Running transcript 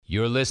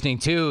You're listening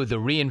to the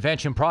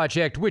Reinvention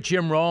Project with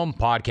Jim Rome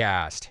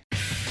podcast.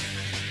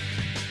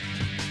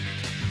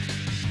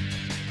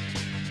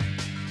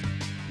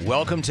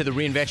 Welcome to the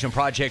Reinvention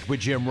Project with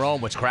Jim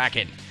Rome. What's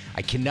cracking?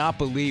 I cannot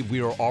believe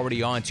we are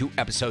already on to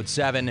episode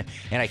 7,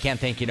 and I can't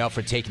thank you enough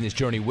for taking this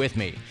journey with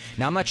me.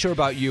 Now, I'm not sure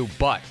about you,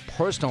 but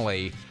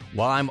personally,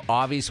 while I'm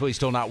obviously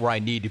still not where I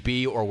need to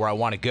be or where I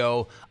want to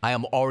go, I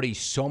am already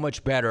so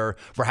much better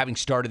for having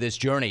started this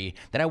journey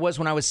than I was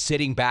when I was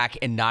sitting back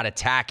and not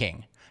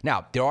attacking.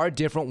 Now, there are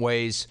different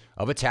ways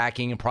of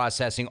attacking and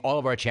processing all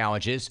of our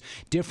challenges,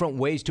 different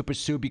ways to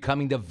pursue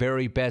becoming the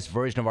very best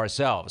version of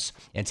ourselves.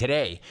 And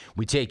today,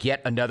 we take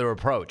yet another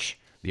approach,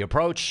 the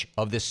approach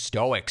of the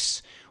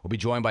Stoics. We'll be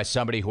joined by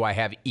somebody who I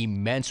have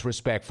immense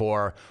respect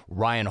for,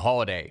 Ryan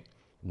Holiday.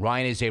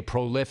 Ryan is a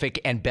prolific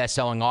and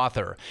best-selling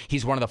author.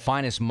 He's one of the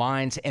finest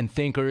minds and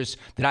thinkers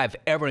that I've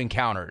ever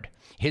encountered.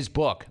 His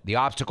book, The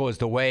Obstacle is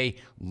the Way,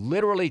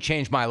 literally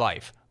changed my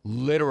life.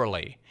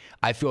 Literally.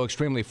 I feel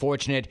extremely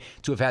fortunate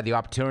to have had the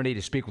opportunity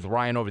to speak with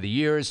Ryan over the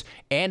years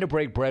and to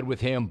break bread with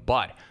him,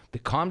 but the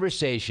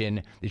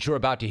conversation that you're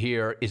about to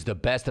hear is the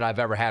best that I've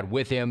ever had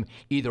with him,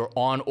 either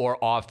on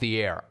or off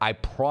the air. I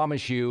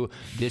promise you,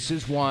 this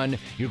is one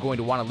you're going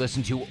to want to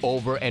listen to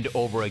over and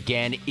over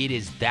again. It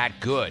is that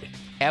good.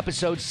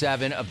 Episode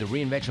 7 of the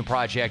Reinvention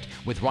Project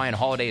with Ryan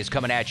Holiday is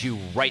coming at you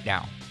right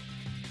now.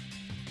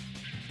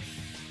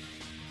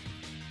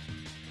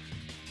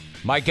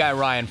 My guy,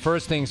 Ryan,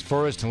 first things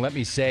first, and let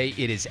me say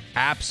it is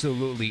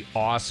absolutely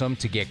awesome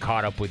to get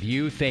caught up with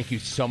you. Thank you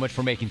so much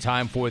for making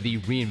time for the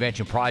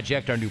Reinvention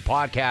Project, our new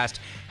podcast.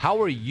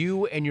 How are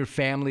you and your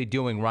family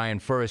doing, Ryan,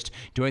 first,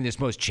 during this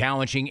most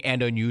challenging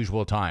and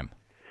unusual time?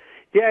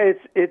 Yeah,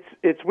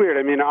 it's weird.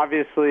 I mean,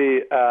 obviously,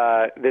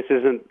 this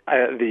isn't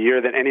the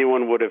year that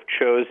anyone would have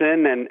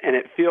chosen, and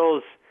it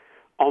feels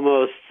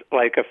almost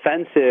like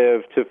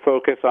offensive to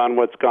focus on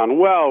what's gone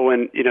well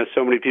when, you know,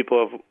 so many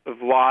people have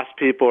lost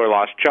people or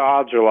lost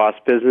jobs or lost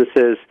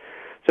businesses.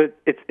 So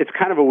it's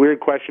kind of a weird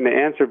question to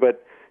answer,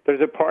 but there's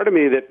a part of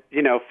me that,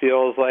 you know,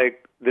 feels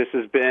like this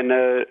has been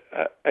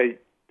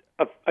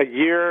a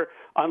year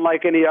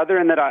unlike any other,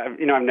 and that I've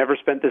never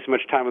spent this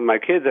much time with my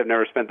kids. I've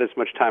never spent this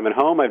much time at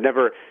home. I've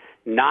never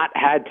not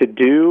had to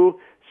do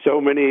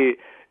so many,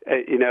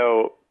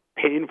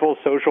 painful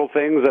social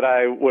things that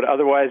I would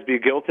otherwise be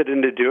guilted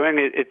into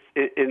doing.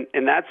 It's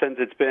in that sense,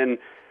 it's been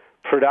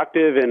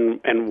productive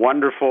and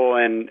wonderful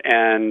and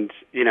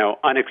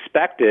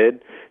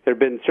unexpected. There have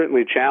been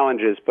certainly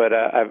challenges, but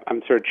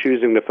I'm sort of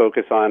choosing to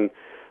focus on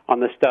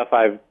the stuff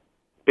I've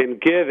been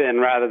given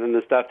rather than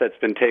the stuff that's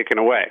been taken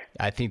away.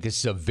 I think this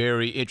is a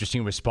very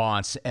interesting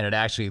response, and it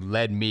actually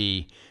led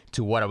me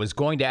to what I was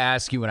going to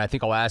ask you, and I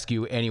think I'll ask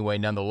you anyway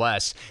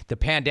nonetheless. The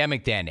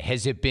pandemic then,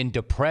 has it been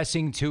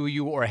depressing to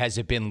you or has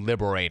it been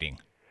liberating?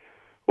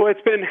 Well,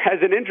 it's been, as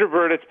an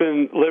introvert, it's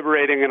been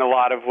liberating in a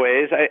lot of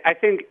ways. I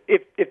think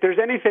if there's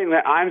anything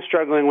that I'm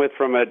struggling with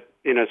from a,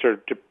 sort of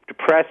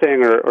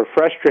depressing or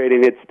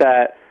frustrating, it's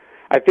that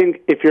I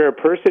think if you're a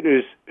person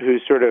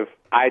who's sort of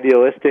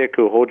idealistic,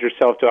 who holds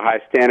yourself to a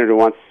high standard, who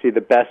wants to see the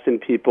best in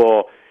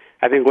people,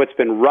 I think what's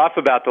been rough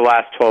about the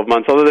last 12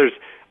 months, although there's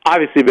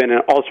obviously been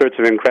all sorts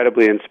of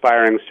incredibly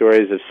inspiring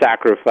stories of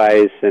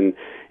sacrifice and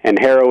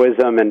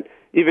heroism, and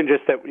even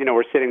just that,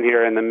 we're sitting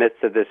here in the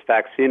midst of this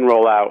vaccine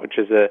rollout, which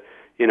is a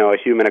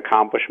human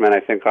accomplishment, I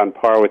think, on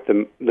par with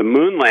the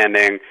moon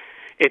landing.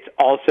 It's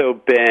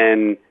also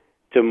been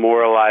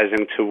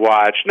demoralizing to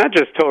watch, not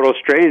just total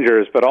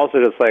strangers, but also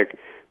just like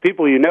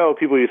people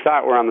people you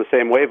thought were on the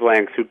same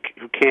wavelength who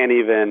can't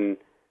even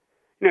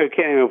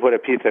put a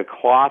piece of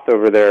cloth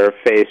over their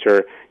face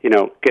or,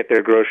 get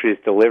their groceries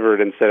delivered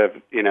instead of,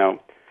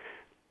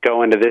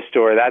 going to this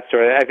store or that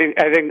store. I think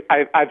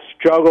I've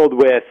struggled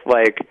with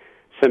like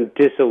some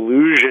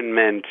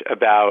disillusionment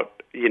about,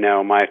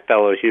 my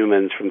fellow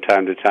humans from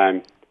time to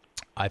time.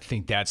 I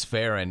think that's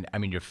fair. And I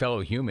mean, your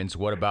fellow humans,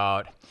 what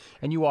about,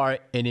 and you are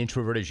an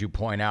introvert, as you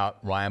point out,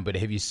 Ryan, but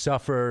have you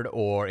suffered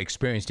or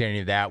experienced any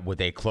of that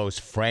with a close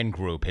friend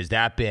group? Has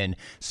that been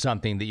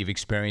something that you've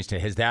experienced?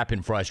 And has that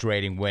been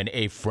frustrating when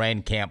a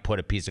friend can't put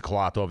a piece of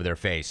cloth over their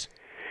face?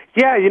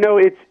 Yeah,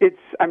 it's.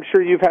 I'm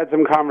sure you've had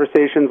some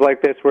conversations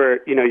like this where,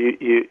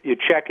 you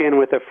check in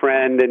with a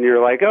friend and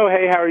you're like, oh,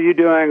 hey, how are you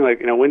doing? Like,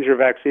 when's your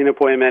vaccine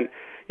appointment?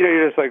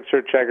 You're just like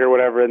sort of check or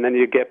whatever, and then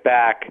you get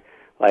back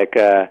like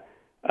a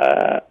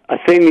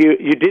thing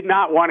you did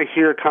not want to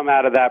hear come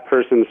out of that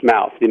person's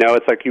mouth.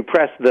 It's like you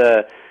press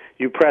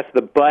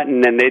the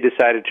button and they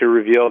decided to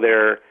reveal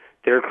their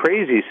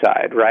crazy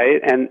side,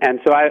 right? And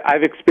so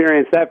I've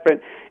experienced that,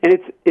 and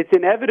it's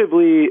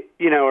inevitably,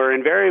 or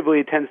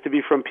invariably tends to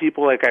be from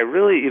people like I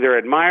really either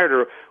admired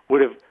or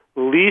would have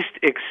least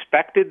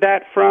expected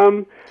that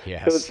from.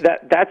 Yes. So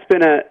that's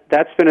been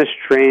a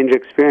strange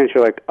experience.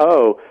 You're like,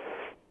 oh,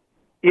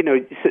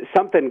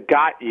 something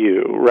got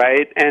you,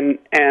 right? And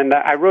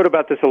I wrote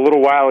about this a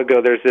little while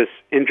ago. There's this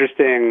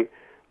interesting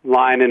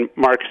line in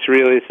Marcus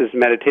Aurelius'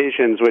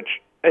 Meditations, which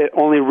it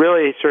only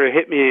really sort of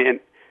hit me in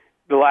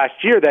the last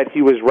year, that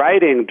he was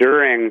writing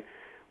during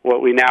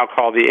what we now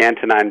call the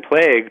Antonine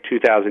Plague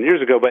 2,000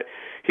 years ago. But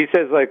he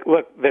says, like,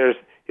 look, there's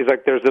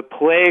a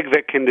plague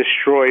that can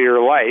destroy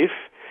your life,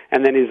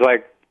 and then he's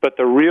like, but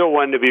the real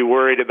one to be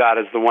worried about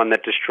is the one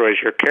that destroys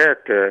your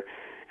character.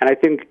 And I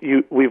think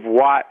we've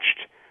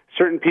watched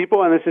certain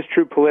people, and this is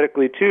true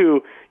politically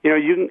too,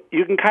 you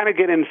can kind of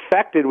get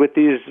infected with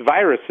these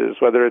viruses,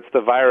 whether it's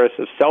the virus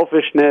of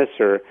selfishness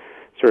or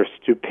sort of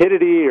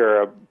stupidity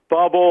or a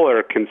bubble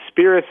or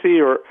conspiracy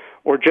or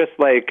just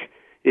like,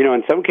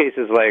 in some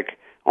cases like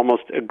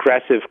almost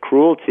aggressive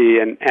cruelty,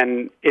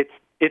 and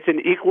it's an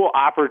equal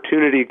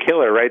opportunity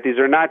killer, right? These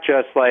are not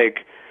just like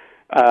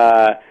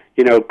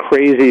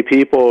crazy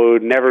people who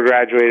never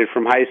graduated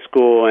from high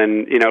school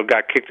and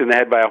got kicked in the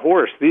head by a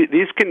horse.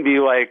 These can be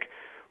like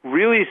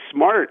really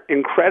smart,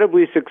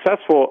 incredibly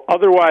successful,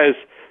 otherwise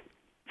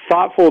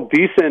thoughtful,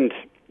 decent,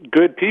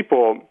 good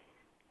people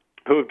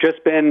who have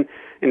just been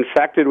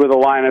infected with a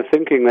line of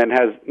thinking that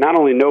has not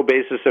only no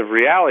basis of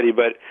reality,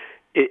 but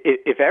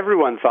if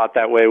everyone thought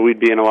that way,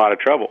 we'd be in a lot of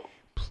trouble.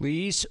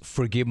 Please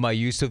forgive my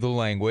use of the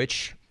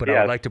language, but Yes. I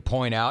would like to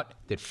point out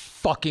that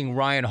fucking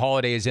Ryan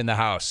Holiday is in the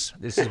house.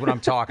 This is what I'm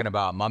talking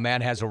about. My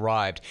man has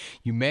arrived.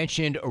 You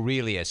mentioned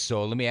Aurelius,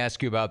 so let me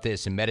ask you about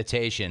this. In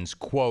Meditations,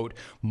 quote,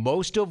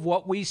 most of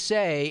what we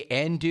say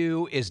and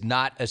do is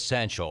not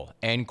essential,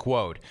 end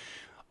quote.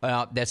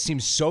 That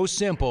seems so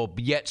simple,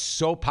 yet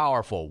so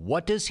powerful.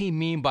 What does he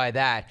mean by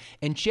that?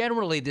 And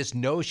generally, this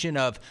notion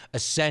of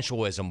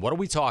essentialism, what are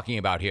we talking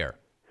about here?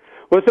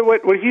 Well, so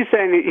what he's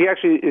saying, he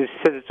actually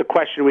says it's a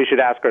question we should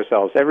ask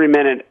ourselves. Every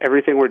minute,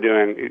 everything we're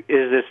doing,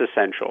 is this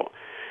essential?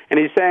 And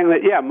he's saying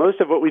that, yeah,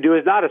 most of what we do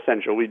is not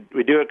essential. We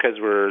do it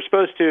because we're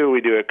supposed to. We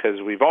do it because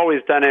we've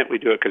always done it. We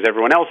do it because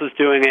everyone else is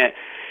doing it.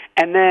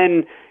 And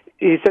then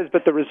he says,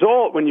 but the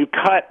result when you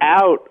cut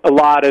out a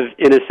lot of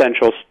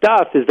inessential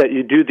stuff is that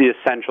you do the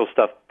essential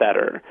stuff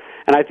better.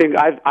 And I think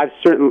I've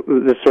certainly,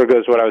 this sort of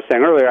goes to what I was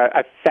saying earlier,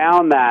 I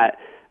found that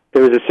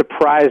there was a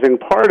surprising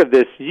part of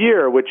this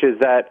year, which is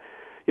that,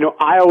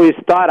 I always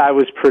thought I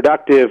was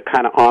productive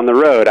kind of on the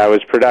road. I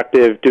was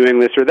productive doing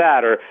this or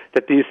that, or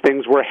that these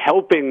things were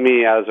helping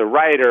me as a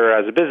writer,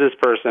 as a business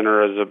person,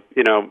 or as a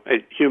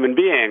human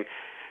being.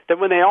 Then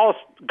when they all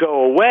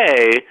go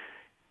away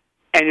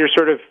and you're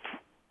sort of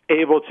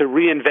able to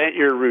reinvent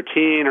your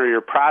routine or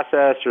your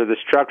process or the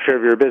structure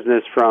of your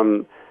business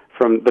from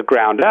the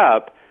ground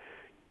up,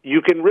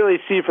 you can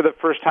really see for the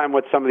first time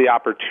what some of the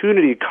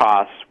opportunity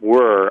costs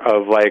were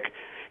of like,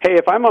 hey,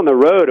 if I'm on the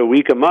road a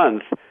week a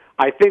month,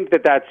 I think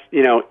that's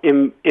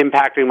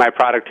impacting my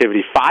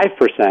productivity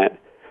 5%,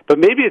 but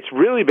maybe it's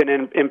really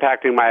been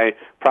impacting my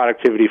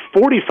productivity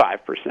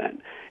 45%.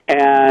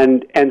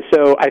 And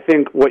so I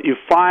think what you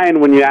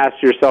find when you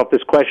ask yourself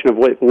this question of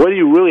what do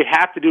you really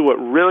have to do, what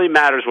really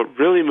matters, what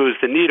really moves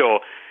the needle,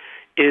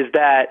 is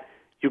that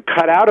you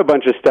cut out a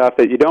bunch of stuff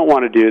that you don't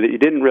want to do, that you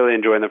didn't really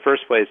enjoy in the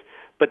first place,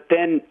 but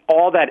then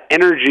all that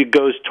energy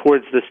goes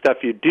towards the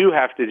stuff you do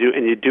have to do,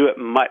 and you do it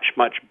much,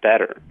 much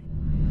better.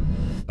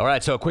 All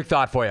right, so a quick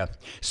thought for you.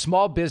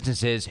 Small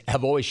businesses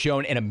have always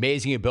shown an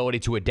amazing ability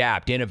to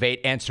adapt, innovate,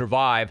 and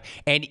survive,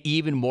 and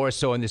even more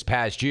so in this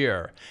past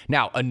year.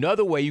 Now,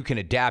 another way you can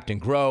adapt and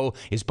grow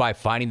is by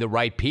finding the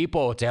right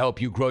people to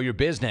help you grow your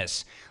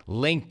business.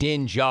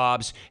 LinkedIn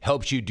Jobs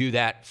helps you do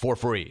that for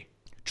free.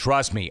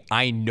 Trust me,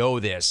 I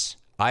know this.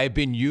 I have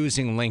been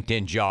using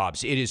LinkedIn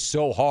Jobs. It is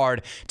so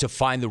hard to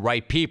find the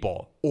right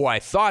people, or I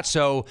thought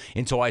so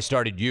until I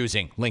started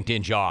using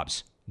LinkedIn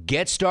Jobs.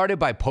 Get started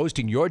by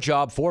posting your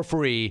job for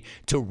free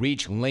to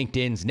reach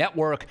LinkedIn's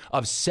network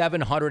of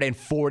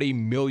 740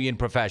 million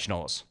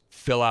professionals.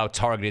 Fill out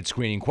targeted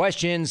screening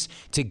questions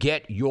to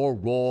get your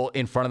role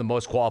in front of the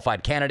most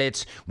qualified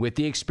candidates with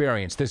the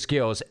experience, the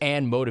skills,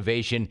 and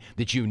motivation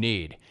that you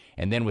need.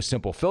 And then with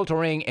simple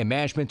filtering and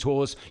management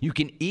tools, you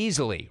can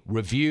easily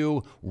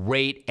review,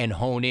 rate, and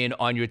hone in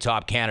on your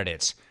top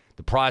candidates.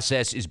 The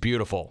process is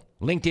beautiful.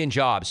 LinkedIn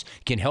Jobs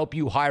can help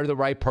you hire the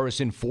right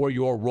person for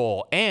your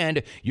role,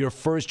 and your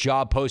first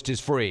job post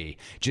is free.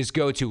 Just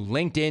go to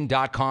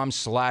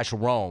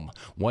linkedin.com/Rome.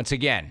 Once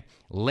again,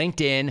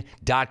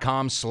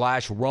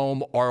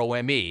 linkedin.com/Rome,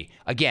 R-O-M-E.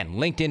 Again,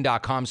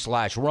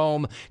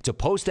 linkedin.com/Rome to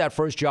post that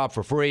first job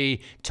for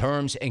free.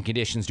 Terms and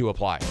conditions do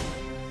apply.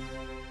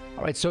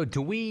 All right, so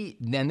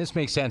and this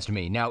makes sense to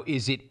me. Now,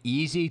 is it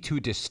easy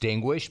to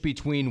distinguish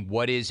between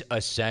what is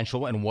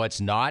essential and what's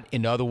not?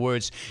 In other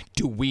words,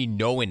 do we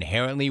know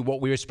inherently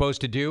what we're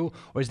supposed to do?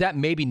 Or is that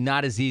maybe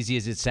not as easy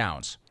as it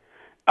sounds?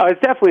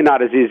 It's definitely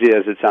not as easy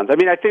as it sounds. I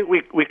mean, I think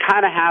we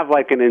kind of have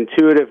like an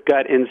intuitive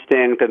gut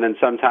instinct, and then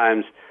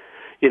sometimes,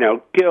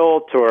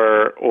 guilt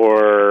or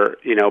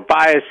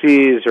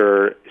biases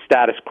or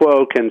status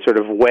quo can sort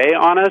of weigh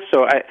on us.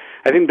 So I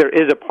think there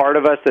is a part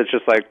of us that's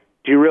just like,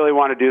 do you really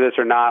want to do this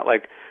or not?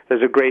 Like,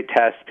 there's a great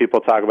test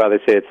people talk about. They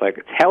say it's like,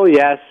 it's hell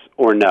yes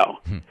or no,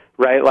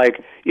 right?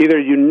 Like, either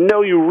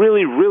you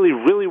really, really,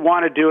 really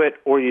want to do it,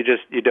 or you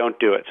don't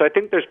do it. So I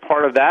think there's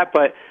part of that.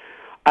 But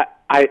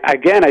I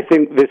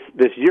think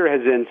this year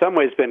has in some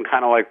ways been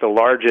kind of like the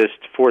largest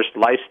forced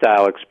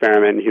lifestyle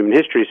experiment in human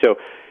history. So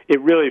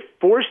it really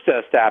forced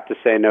us to have to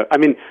say no. I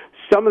mean,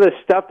 some of the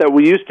stuff that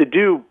we used to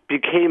do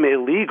became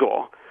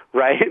illegal,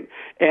 right?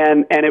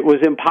 And it was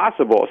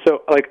impossible.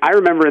 So, like, I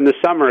remember in the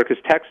summer, because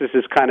Texas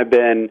has kind of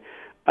been,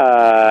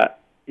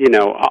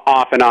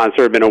 off and on,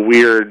 sort of been a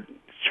weird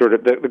sort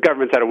of, the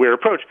government's had a weird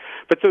approach.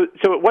 But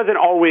so it wasn't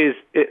always,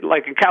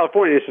 like in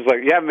California, it's just like,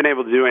 you haven't been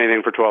able to do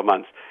anything for 12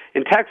 months.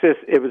 In Texas,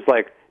 it was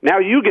like, now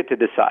you get to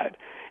decide.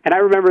 And I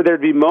remember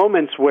there'd be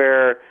moments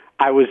where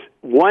I was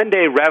one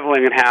day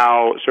reveling in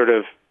how sort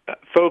of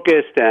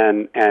focused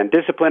and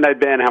disciplined I'd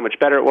been, how much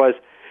better it was.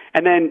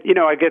 And then,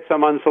 I get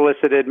some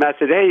unsolicited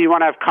message, hey, you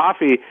want to have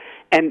coffee?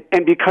 And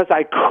because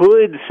I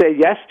could say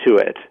yes to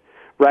it,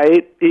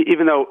 right,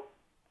 even though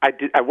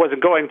I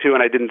wasn't going to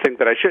and I didn't think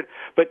that I should,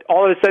 but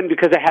all of a sudden,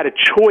 because I had a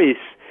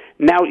choice,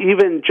 now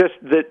even just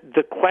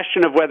the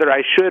question of whether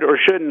I should or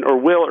shouldn't or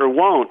will or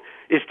won't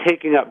is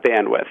taking up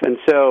bandwidth. And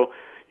so,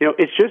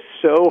 it's just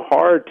so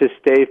hard to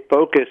stay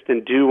focused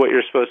and do what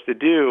you're supposed to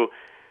do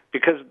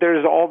because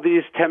there's all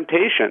these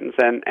temptations.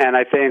 And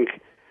I think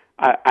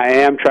I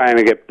am trying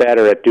to get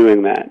better at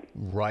doing that.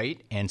 Right.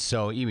 And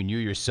so even you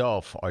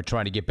yourself are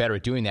trying to get better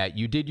at doing that.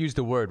 You did use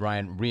the word,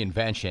 Ryan,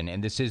 reinvention,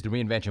 and this is the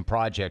Reinvention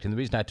Project. And the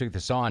reason I took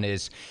this on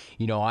is,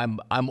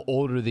 I'm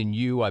older than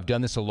you. I've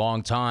done this a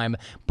long time,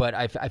 but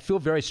I feel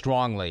very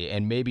strongly,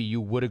 and maybe you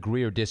would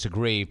agree or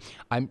disagree.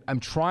 I'm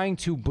trying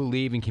to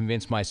believe and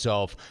convince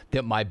myself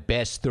that my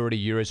best 30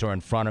 years are in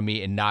front of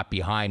me and not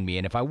behind me.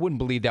 And if I wouldn't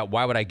believe that,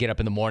 why would I get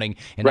up in the morning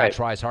and not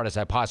try as hard as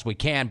I possibly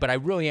can? But I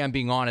really am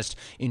being honest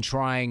in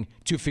trying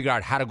to figure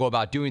out how to go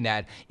about doing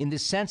that in the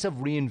sense of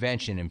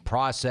reinvention in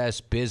process,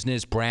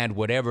 business, brand,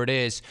 whatever it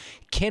is.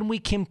 Can we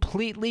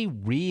completely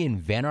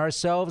reinvent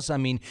ourselves? I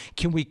mean,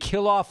 can we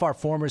kill off our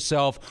former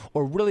self,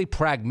 or really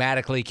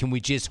pragmatically, can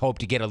we just hope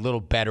to get a little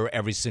better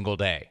every single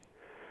day?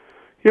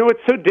 What's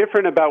so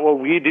different about what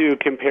we do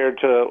compared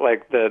to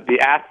like the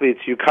athletes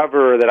you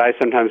cover that I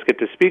sometimes get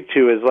to speak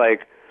to is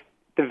like,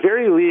 the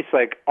very least,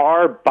 like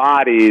our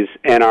bodies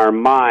and our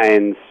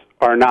minds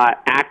are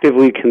not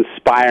actively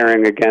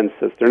conspiring against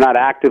us. They're not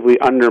actively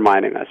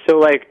undermining us. So,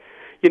 like,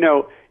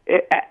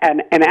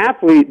 an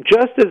athlete,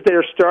 just as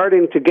they're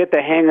starting to get the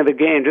hang of the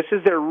game, just as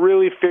they're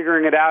really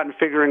figuring it out and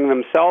figuring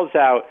themselves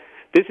out,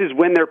 this is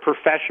when their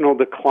professional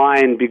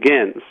decline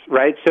begins,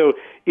 right? So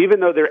even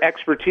though their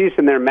expertise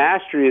and their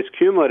mastery is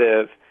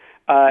cumulative,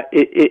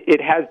 it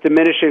has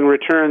diminishing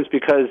returns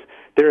because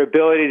their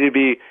ability to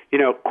be,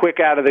 quick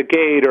out of the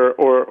gate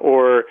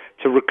or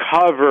to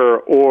recover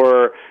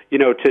or,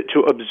 to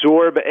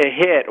absorb a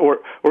hit or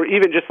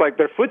even just like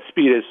their foot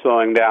speed is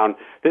slowing down,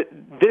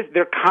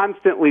 they're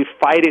constantly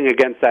fighting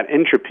against that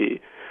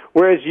entropy.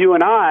 Whereas you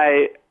and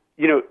I,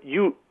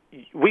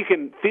 we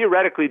can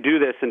theoretically do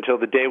this until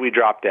the day we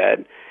drop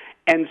dead.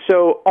 And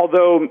so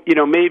although,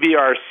 maybe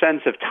our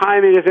sense of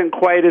timing isn't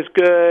quite as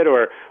good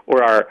or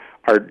our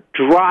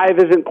drive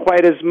isn't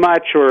quite as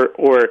much or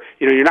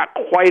you're not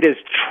quite as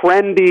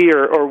trendy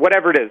or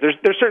whatever it is.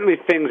 There's certainly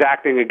things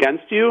acting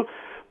against you,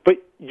 but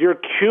your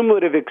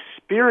cumulative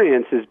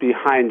experience is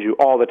behind you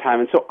all the time.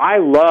 And so I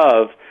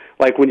love,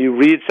 like, when you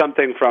read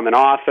something from an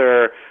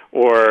author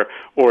or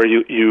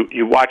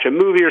you watch a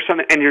movie or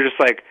something and you're just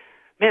like,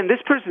 man, this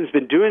person's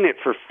been doing it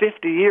for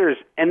 50 years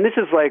and this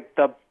is like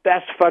the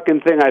best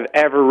fucking thing I've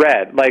ever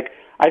read. Like,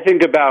 I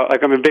think about, like,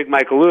 I'm a big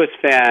Michael Lewis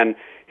fan.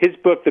 His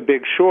book, The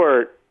Big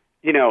Short,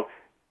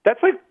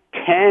 that's like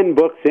 10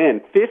 books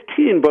in,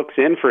 15 books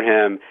in for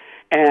him,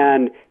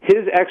 and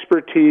his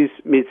expertise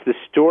meets the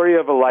story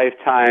of a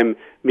lifetime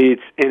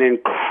meets an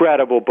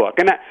incredible book.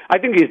 And I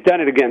think he's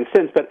done it again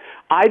since, but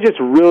I just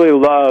really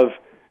love,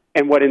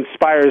 and what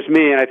inspires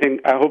me, and I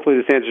think hopefully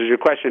this answers your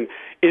question,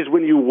 is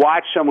when you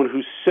watch someone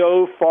who's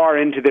so far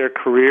into their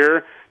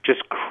career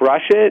just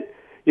crush it,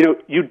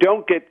 you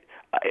don't get,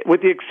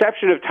 with the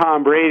exception of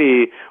Tom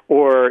Brady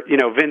or,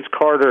 Vince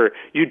Carter,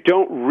 you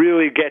don't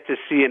really get to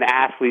see an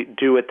athlete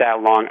do it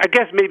that long. I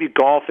guess maybe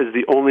golf is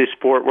the only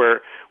sport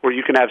where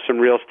you can have some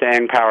real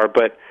staying power,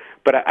 but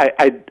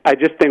I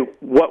just think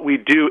what we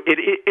do,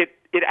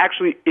 it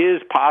actually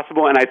is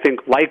possible, and I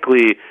think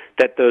likely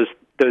that those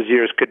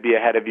years could be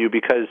ahead of you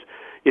because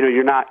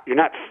you're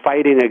not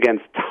fighting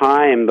against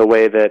time the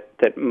way that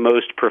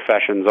most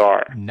professions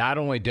are. Not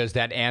only does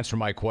that answer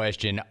my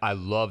question, I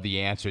love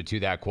the answer to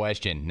that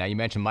question. Now, you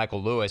mentioned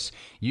Michael Lewis.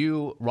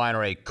 You, Ryan,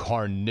 are a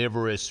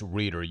carnivorous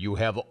reader. You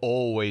have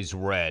always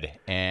read,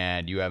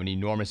 and you have an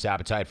enormous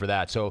appetite for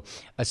that. So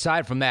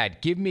aside from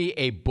that, give me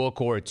a book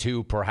or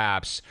two,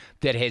 perhaps,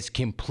 that has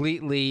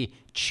completely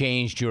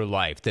changed your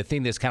life, the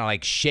thing that's kind of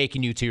like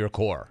shaking you to your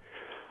core.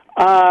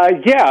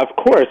 Yeah, of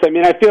course. I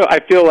mean, I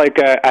feel like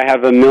I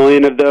have a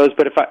million of those,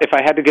 but if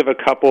I had to give a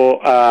couple,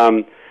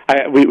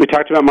 we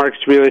talked about Marcus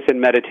Aurelius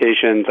and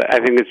Meditations. I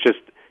think it's just,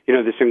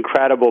 this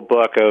incredible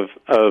book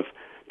of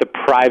the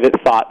private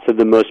thoughts of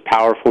the most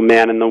powerful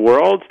man in the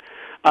world.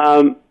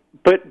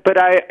 But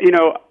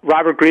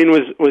Robert Greene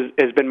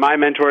has been my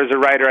mentor as a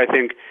writer. I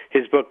think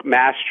his book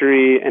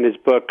Mastery and his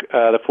book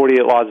The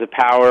 48 Laws of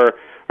Power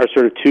are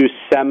sort of two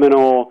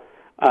seminal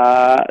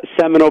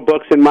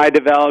books in my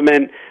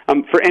development.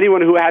 For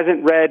anyone who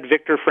hasn't read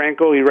Viktor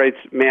Frankl, he writes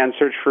Man's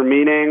Search for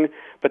Meaning,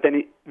 but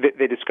then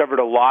they discovered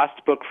a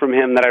lost book from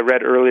him that I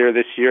read earlier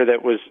this year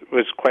that was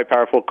quite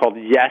powerful, called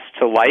Yes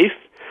to Life.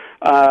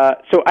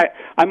 So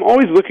I'm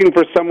always looking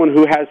for someone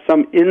who has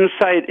some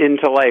insight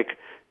into like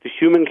the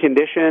human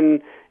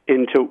condition,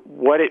 into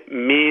what it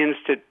means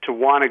to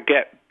want to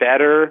get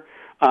better,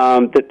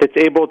 that's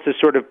able to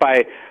sort of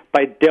by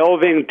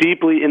delving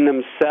deeply in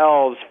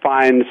themselves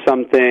find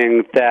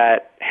something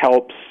that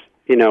helps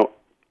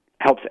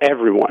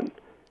everyone.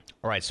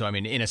 All right, so I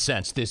mean, in a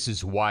sense, this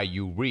is why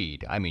you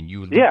read. I mean,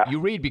 you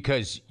read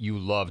because you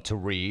love to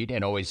read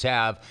and always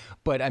have.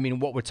 But I mean,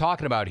 what we're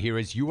talking about here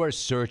is you are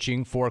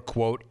searching for,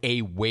 quote,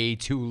 a way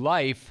to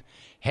life.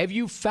 Have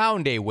you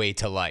found a way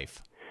to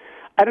life?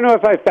 I don't know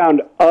if I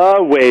found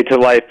a way to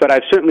life, but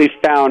I've certainly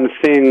found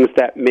things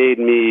that made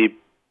me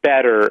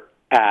better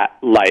at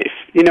life.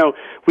 You know,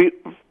 we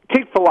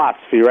take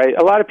philosophy, right?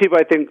 A lot of people,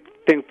 I think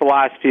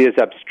philosophy is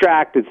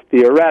abstract, it's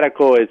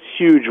theoretical, it's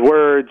huge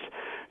words,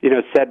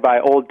 said by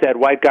old dead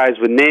white guys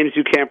with names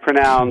you can't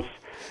pronounce.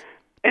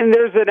 And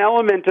there's an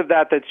element of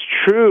that that's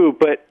true,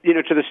 but,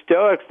 to the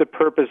Stoics, the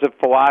purpose of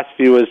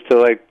philosophy was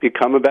to,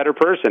 become a better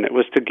person. It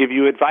was to give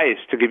you advice,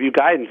 to give you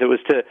guidance. It was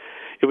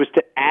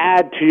to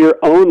add to your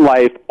own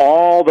life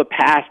all the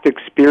past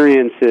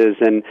experiences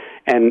and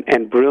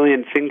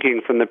brilliant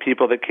thinking from the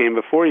people that came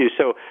before you.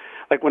 So,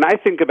 when I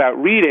think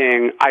about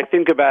reading, I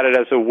think about it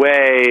as a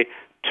way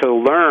to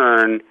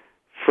learn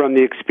from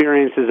the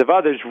experiences of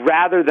others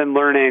rather than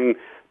learning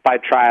by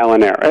trial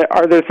and error.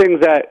 Are there things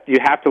that you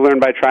have to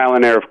learn by trial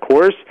and error? Of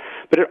course,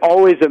 but it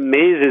always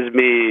amazes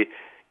me.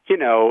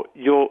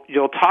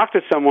 You'll talk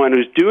to someone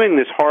who's doing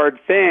this hard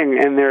thing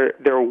and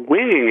they're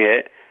winging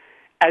it,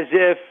 as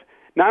if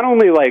not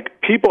only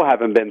people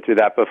haven't been through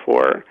that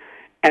before,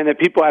 and that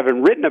people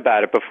haven't written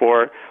about it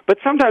before, but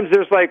sometimes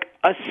there's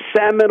a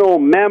seminal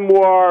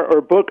memoir or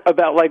book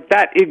about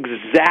that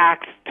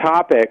exact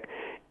topic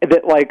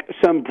that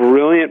some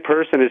brilliant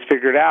person has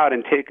figured out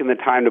and taken the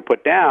time to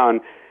put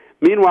down.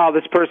 Meanwhile,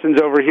 this person's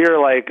over here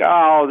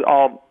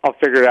I'll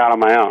figure it out on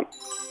my own.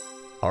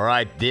 All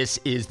right, this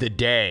is the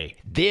day.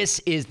 This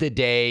is the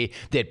day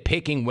that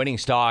picking winning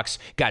stocks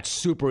got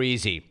super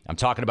easy. I'm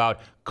talking about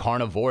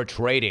Carnivore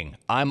Trading.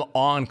 I'm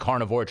on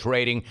Carnivore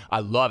Trading.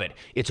 I love it.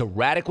 It's a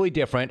radically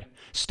different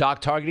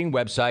stock targeting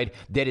website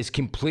that is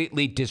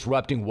completely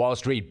disrupting Wall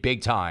Street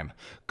big time.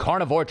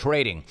 Carnivore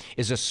Trading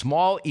is a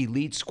small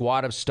elite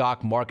squad of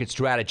stock market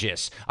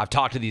strategists. I've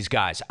talked to these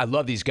guys. I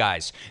love these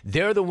guys.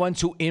 They're the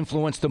ones who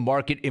influence the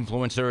market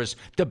influencers,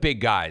 the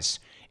big guys.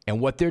 And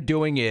what they're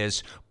doing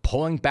is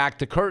pulling back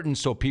the curtain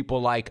so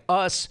people like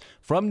us,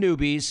 from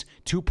newbies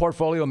to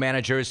portfolio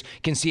managers,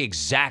 can see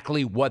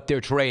exactly what they're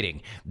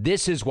trading.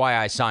 This is why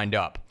I signed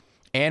up.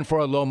 And for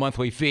a low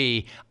monthly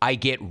fee, I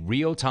get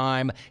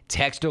real-time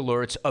text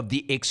alerts of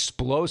the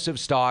explosive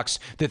stocks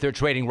that they're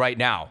trading right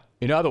now.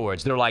 In other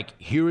words, they're like,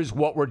 here's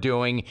what we're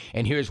doing,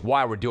 and here's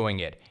why we're doing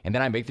it. And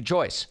then I make the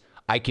choice.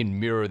 I can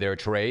mirror their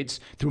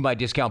trades through my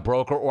discount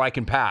broker, or I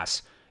can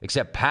pass.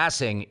 Except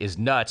passing is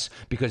nuts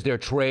because their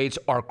trades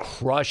are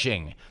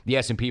crushing the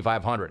S&P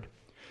 500.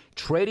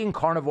 Trading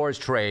Carnivore's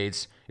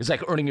trades is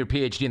like earning your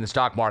PhD in the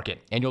stock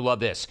market, and you'll love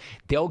this.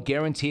 They'll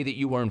guarantee that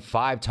you earn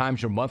 5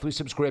 times your monthly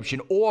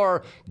subscription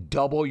or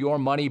double your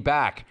money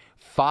back.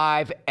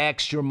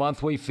 5x your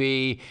monthly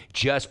fee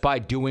just by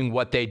doing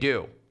what they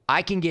do.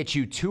 I can get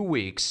you 2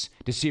 weeks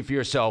to see for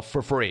yourself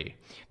for free.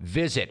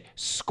 Visit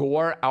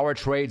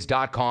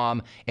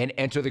scoreourtrades.com and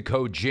enter the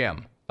code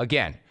JIM.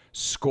 Again,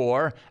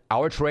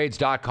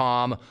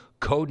 scoreourtrades.com,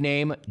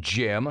 codename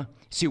JIM.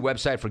 See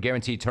website for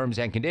guaranteed terms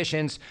and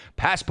conditions.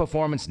 Past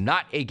performance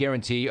not a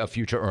guarantee of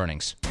future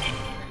earnings.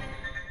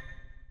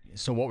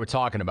 So what we're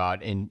talking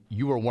about, and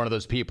you were one of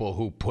those people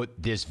who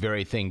put this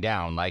very thing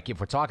down. If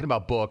we're talking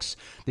about books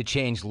that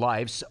change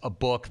lives, a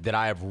book that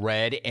I have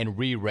read and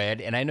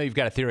reread, and I know you've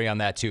got a theory on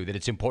that too, that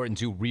it's important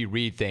to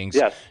reread things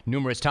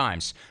numerous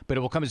times. But it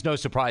will come as no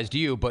surprise to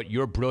you, but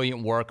your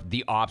brilliant work,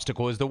 The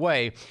Obstacle is the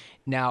Way.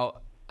 Now,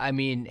 I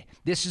mean,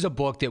 this is a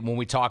book that when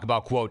we talk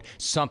about, quote,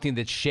 something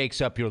that shakes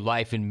up your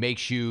life and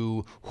makes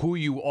you who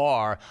you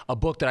are, a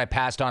book that I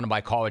passed on to my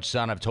college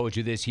son. I've told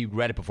you this. He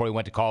read it before he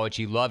went to college.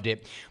 He loved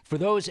it. For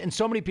those, and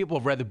so many people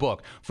have read the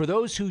book, for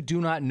those who do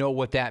not know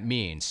what that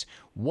means,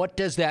 what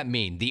does that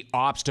mean? The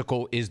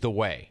obstacle is the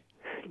way.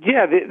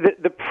 Yeah,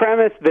 the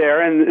premise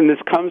there, and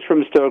this comes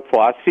from Stoic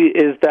philosophy,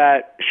 is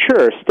that,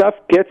 sure, stuff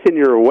gets in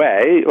your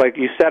way.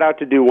 You set out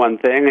to do one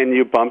thing and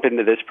you bump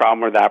into this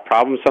problem or that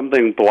problem.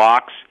 Something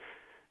blocks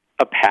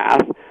a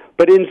path,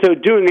 but in so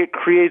doing, it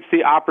creates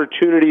the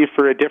opportunity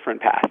for a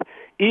different path.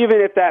 Even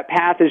if that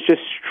path is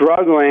just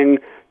struggling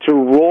to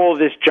roll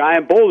this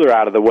giant boulder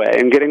out of the way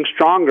and getting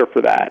stronger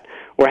for that,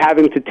 or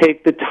having to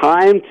take the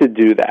time to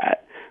do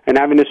that and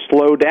having to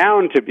slow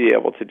down to be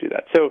able to do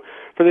that. So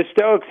for the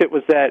Stoics, it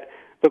was that,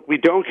 look, we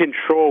don't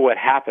control what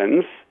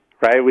happens,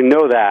 right? We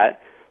know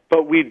that,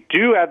 but we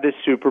do have this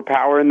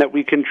superpower in that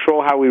we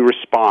control how we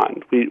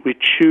respond. We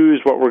choose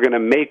what we're going to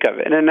make of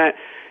it. And that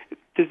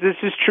this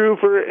is true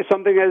for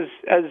something as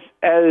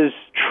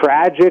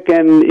tragic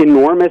and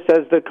enormous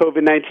as the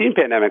COVID-19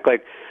 pandemic.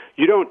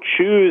 You don't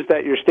choose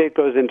that your state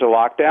goes into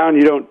lockdown.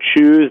 You don't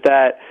choose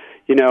that,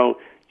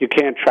 you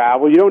can't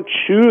travel. You don't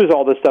choose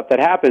all the stuff that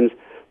happens,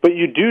 but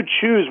you do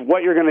choose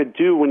what you're going to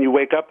do when you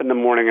wake up in the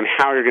morning and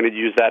how you're going to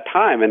use that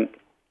time. And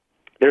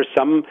there's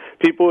some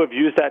people who have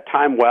used that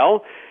time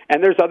well,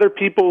 and there's other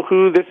people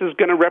who this is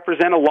going to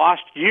represent a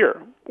lost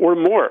year or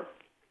more.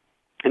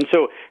 And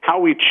so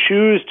how we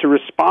choose to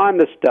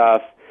respond to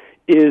stuff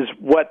is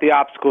what the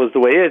obstacle is the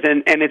way it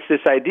is. And it's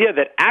this idea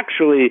that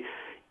actually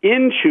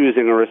in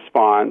choosing a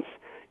response,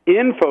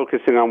 in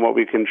focusing on what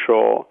we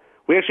control,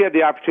 we actually have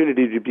the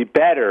opportunity to be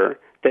better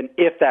than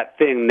if that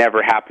thing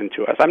never happened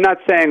to us. I'm not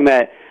saying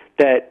that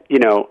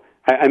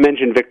I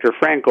mentioned Viktor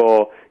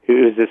Frankl,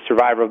 who is a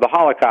survivor of the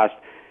Holocaust.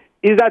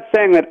 He's not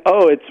saying that,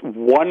 it's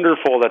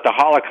wonderful that the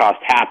Holocaust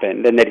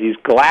happened and that he's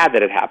glad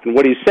that it happened.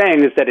 What he's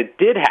saying is that it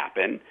did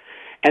happen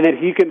and that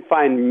he can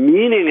find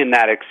meaning in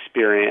that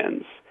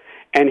experience,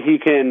 and he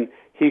can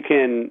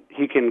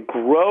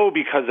grow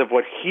because of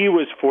what he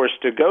was forced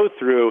to go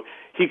through.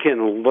 He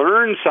can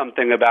learn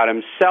something about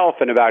himself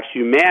and about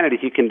humanity.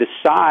 He can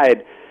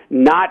decide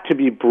not to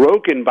be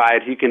broken by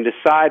it. He can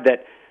decide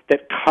that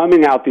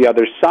coming out the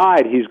other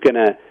side, he's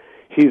gonna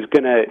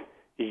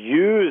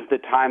use the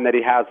time that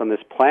he has on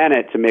this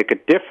planet to make a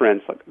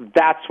difference.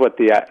 That's what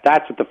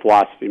the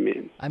philosophy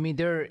means. I mean,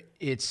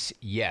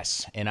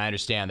 yes, and I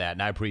understand that,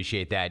 and I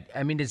appreciate that.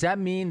 I mean, does that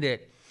mean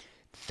that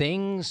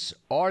things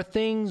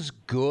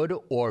good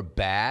or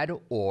bad,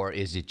 or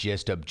is it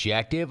just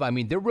objective? I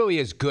mean, there really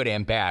is good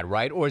and bad,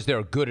 right? Or is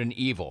there good and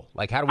evil?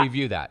 Like, how do we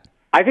view that?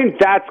 I think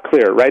that's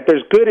clear, right?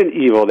 There's good and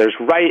evil. There's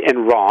right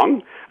and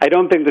wrong. I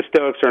don't think the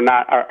Stoics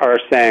are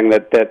saying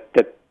that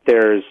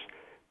there's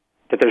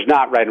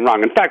not right and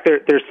wrong. In fact,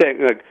 they're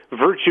saying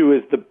virtue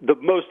is the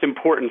most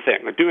important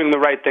thing. Doing the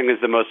right thing is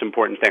the most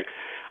important thing.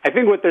 I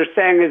think what they're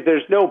saying is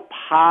there's no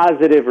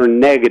positive or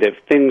negative.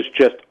 Things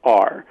just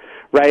are,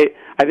 right?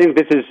 I think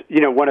this is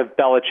one of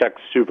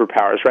Belichick's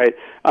superpowers, right?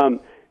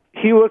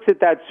 He looks at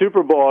that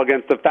Super Bowl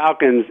against the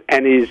Falcons,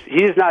 and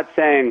he's not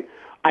saying,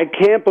 I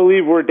can't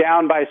believe we're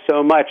down by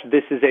so much.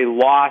 This is a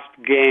lost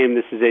game.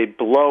 This is a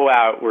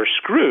blowout. We're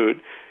screwed.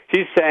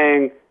 He's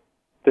saying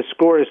the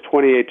score is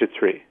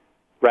 28-3,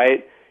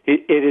 right?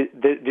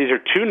 These are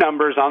two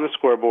numbers on the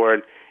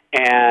scoreboard,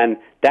 and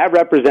that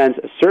represents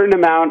a certain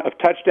amount of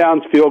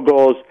touchdowns, field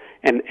goals,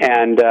 and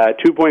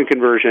 2-point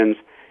conversions.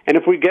 And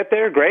if we get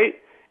there, great.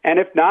 And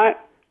if not,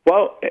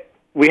 well,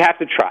 we have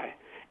to try.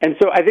 And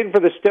so I think for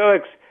the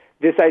Stoics,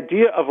 this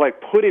idea of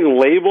putting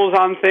labels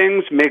on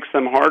things makes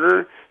them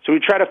harder. So we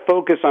try to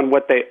focus on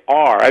what they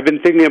are. I've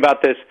been thinking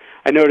about this.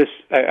 I notice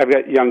I've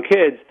got young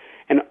kids,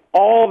 and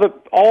all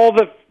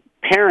the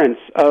parents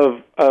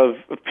of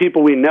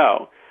people we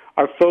know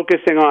are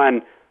focusing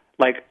on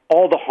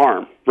all the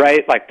harm,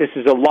 right? This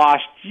is a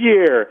lost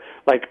year.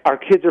 Our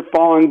kids are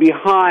falling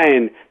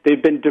behind.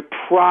 They've been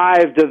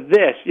deprived of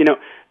this.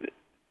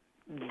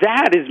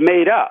 That is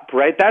made up,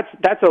 right?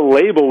 That's a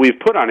label we've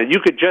put on it. You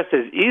could just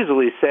as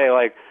easily say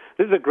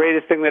this is the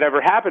greatest thing that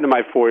ever happened to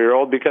my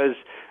 4-year-old because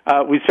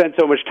we spent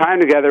so much time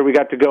together. We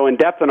got to go in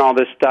depth on all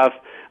this stuff.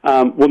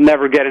 We'll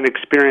never get an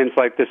experience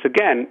like this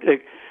again.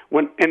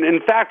 And in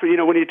fact, when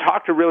you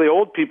talk to really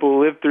old people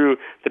who lived through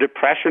the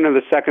Depression or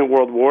the Second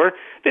World War,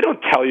 they don't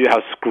tell you how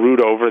screwed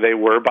over they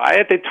were by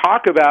it. They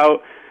talk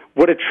about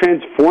what a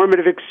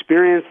transformative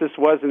experience this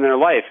was in their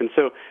life. And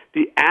so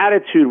the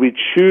attitude we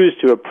choose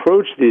to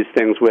approach these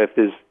things with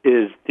is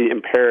the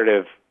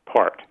imperative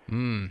part.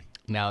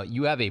 Now,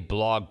 you have a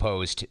blog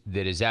post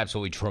that is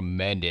absolutely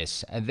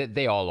tremendous, and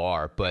they all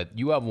are, but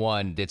you have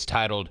one that's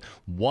titled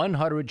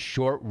 100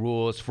 Short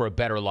Rules for a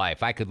Better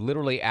Life. I could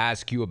literally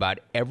ask you about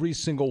every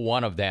single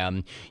one of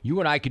them. You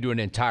and I could do an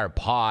entire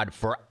pod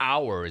for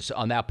hours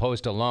on that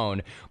post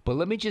alone, but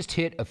let me just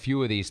hit a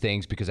few of these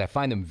things because I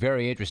find them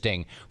very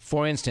interesting.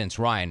 For instance,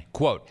 Ryan,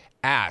 quote,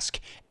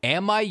 ask,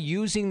 am I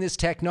using this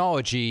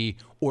technology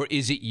or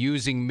is it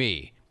using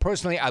me?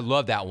 Personally, I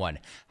love that one.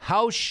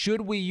 How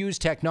should we use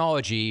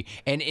technology,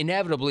 and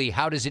inevitably,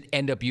 how does it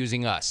end up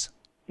using us?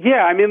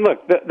 Yeah, I mean,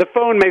 look, the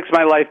phone makes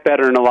my life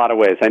better in a lot of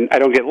ways. I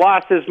don't get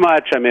lost as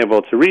much. I'm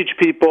able to reach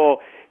people.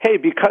 Hey,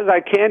 because I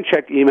can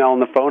check email on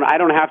the phone, I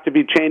don't have to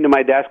be chained to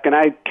my desk, and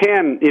I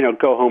can,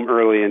 go home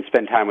early and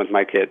spend time with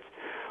my kids.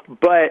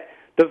 But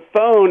the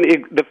phone,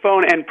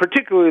 and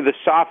particularly the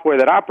software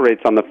that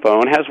operates on the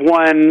phone, has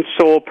one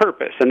sole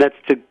purpose, and that's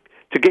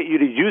to get you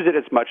to use it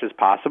as much as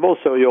possible,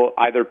 so you'll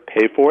either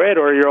pay for it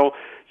or you'll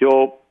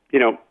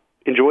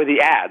enjoy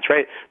the ads,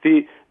 right?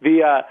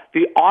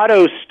 The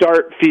auto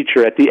start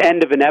feature at the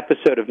end of an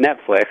episode of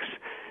Netflix,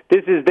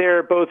 this is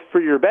there both for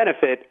your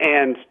benefit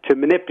and to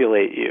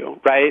manipulate you,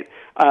 right?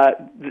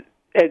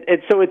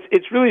 And so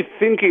it's really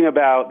thinking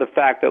about the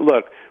fact that,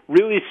 look,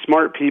 really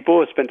smart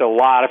people have spent a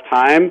lot of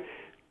time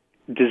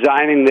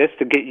designing this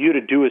to get you to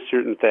do a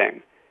certain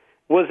thing.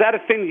 Well, is that a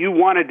thing you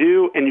want to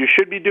do and you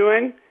should be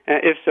doing?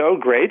 If so,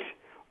 great.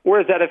 Or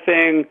is that a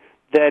thing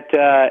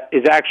that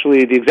is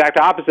actually the exact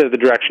opposite of the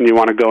direction you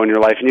want to go in your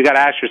life? And you got to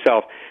ask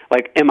yourself,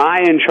 am I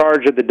in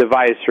charge of the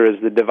device or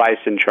is the device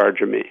in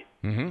charge of me?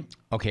 Mm-hmm.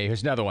 Okay,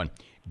 here's another one.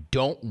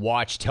 don't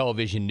watch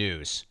television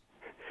news.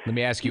 Let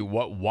me ask you,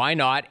 why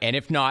not? And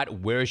if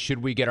not, where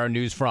should we get our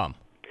news from?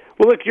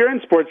 Well, look, you're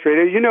in sports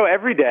radio. You know,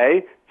 every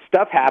day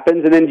stuff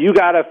happens, and then you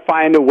got to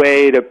find a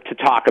way to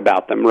talk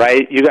about them,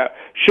 right?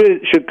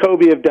 Should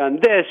Kobe have done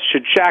this?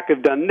 Should Shaq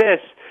have done this?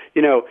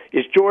 You know,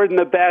 is Jordan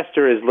the best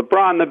or is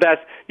LeBron the best?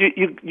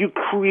 You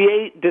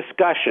create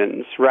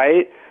discussions,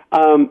 right?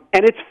 And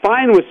it's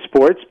fine with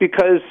sports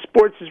because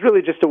sports is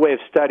really just a way of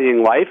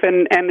studying life,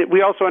 and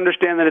we also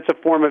understand that it's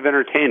a form of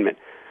entertainment.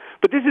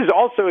 But this is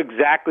also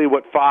exactly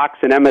what Fox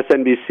and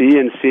MSNBC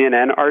and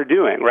CNN are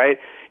doing, right?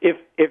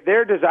 If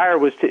their desire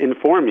was to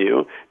inform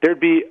you,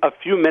 there'd be a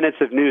few minutes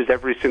of news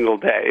every single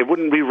day. It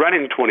wouldn't be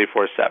running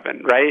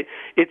 24/7, right?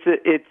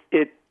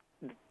 If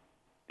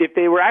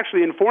they were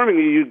actually informing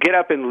you, you'd get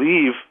up and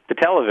leave the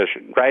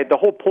television, right? The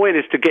whole point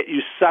is to get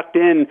you sucked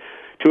in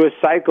to a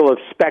cycle of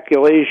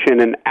speculation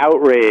and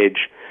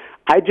outrage.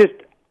 I just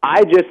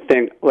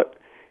think, look,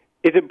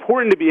 it's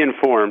important to be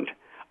informed.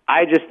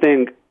 I just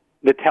think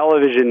the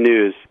television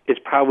news is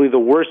probably the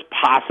worst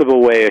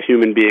possible way a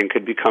human being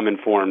could become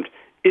informed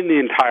in the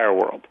entire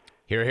world.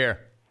 Hear,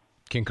 hear.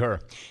 Concur.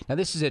 Now,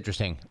 this is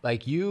interesting.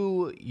 Like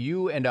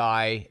you and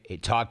I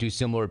talk to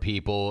similar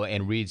people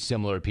and read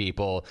similar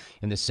people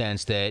in the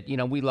sense that, you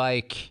know, we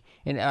like,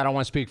 and I don't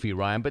want to speak for you,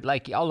 Ryan, but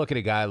like I'll look at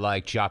a guy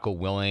like Jocko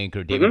Willink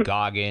or David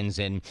Goggins,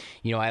 and,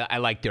 you know, I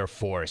like their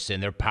force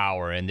and their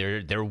power and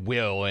their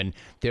will and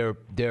their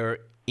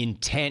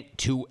intent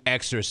to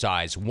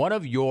exercise. One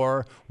of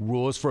your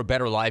rules for a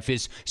better life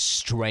is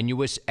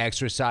strenuous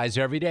exercise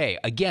every day.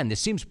 Again, this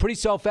seems pretty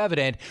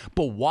self-evident,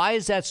 but why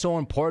is that so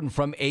important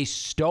from a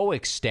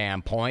Stoic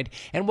standpoint,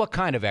 and what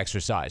kind of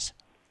exercise?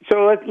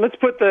 So let's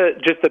put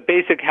just the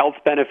basic health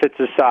benefits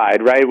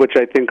aside, right, which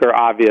I think are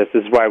obvious.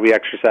 This is why we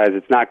exercise.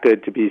 It's not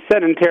good to be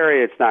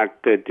sedentary. It's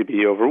not good to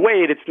be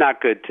overweight. It's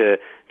not good to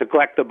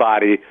neglect the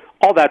body.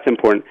 All that's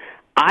important.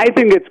 I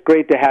think it's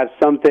great to have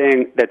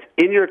something that's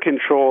in your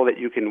control that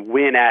you can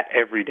win at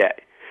every day,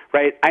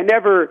 right? I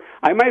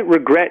might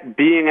regret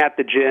being at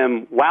the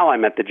gym while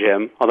I'm at the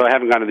gym, although I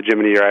haven't gone to the gym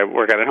in a year. I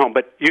work out at home,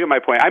 but you get my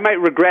point. I might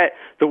regret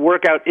the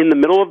workout in the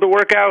middle of the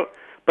workout,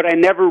 but I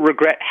never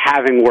regret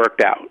having worked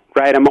out,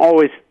 right? I'm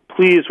always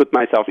pleased with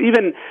myself.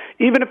 Even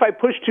if I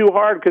push too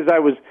hard because I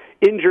was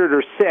injured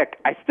or sick,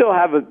 I still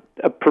have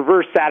a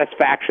perverse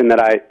satisfaction that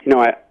I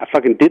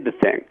fucking did the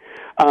thing.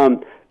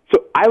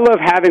 So I love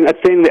having a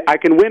thing that I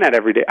can win at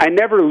every day. I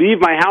never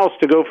leave my house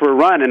to go for a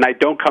run and I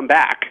don't come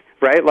back,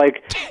 right?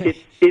 Like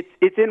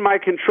it's in my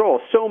control.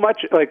 So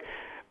much, like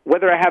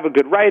whether I have a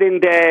good writing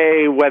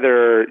day,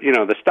 whether, you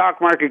know, the stock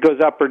market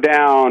goes up or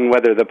down,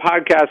 whether the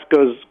podcast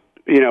goes,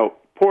 you know,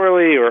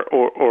 poorly or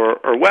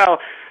well,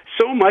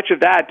 so much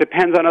of that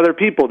depends on other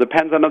people,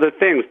 depends on other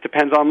things,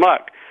 depends on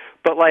luck.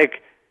 But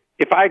like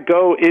if I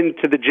go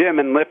into the gym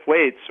and lift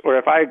weights, or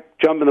if I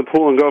jump in the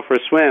pool and go for a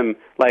swim,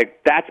 like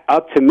that's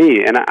up to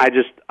me. And I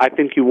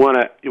think you want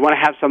to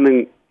have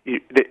something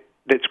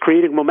that's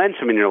creating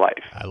momentum in your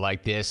life. I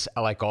like this.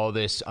 I like all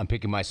this. I'm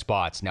picking my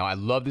spots. Now, I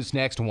love this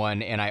next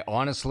one, and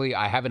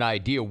I have an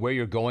idea where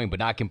you're going, but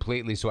not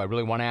completely, so I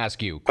really want to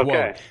ask you. Quote,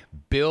 okay.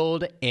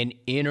 Build an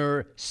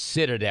inner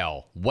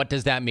citadel. What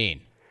does that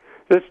mean?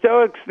 The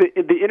Stoics,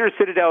 the inner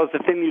citadel is the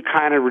thing you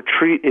kind of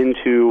retreat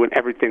into when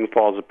everything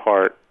falls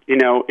apart. You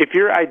know, if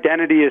your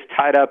identity is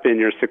tied up in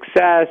your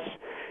success,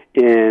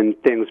 in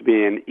things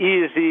being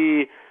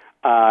easy,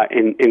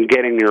 in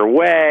getting your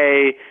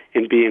way,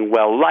 in being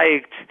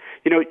well-liked,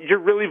 you know, you're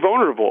really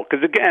vulnerable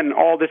because, again,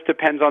 all this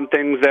depends on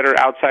things that are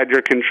outside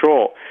your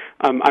control.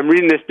 I'm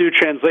reading this new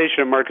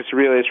translation of Marcus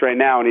Aurelius right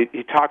now, and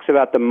he talks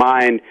about the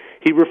mind.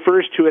 He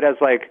refers to it as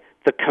like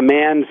the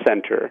command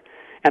center.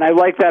 And I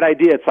like that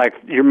idea. It's like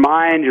your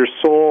mind, your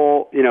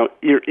soul, you know,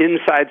 your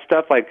inside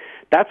stuff, like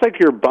that's like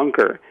your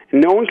bunker.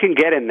 And no one can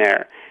get in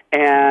there.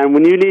 And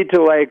when you need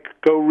to like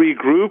go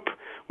regroup,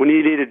 when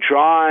you need to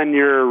draw on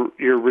your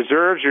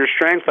reserves, your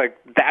strengths, like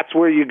that's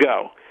where you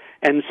go.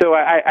 And so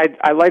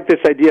I like this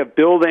idea of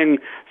building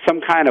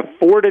some kind of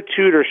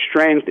fortitude or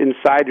strength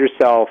inside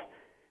yourself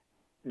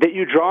that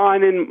you draw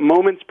on in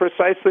moments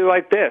precisely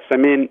like this. I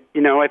mean,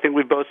 you know, I think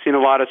we've both seen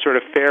a lot of sort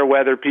of fair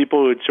weather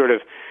people who'd sort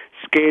of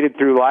skated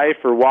through life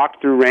or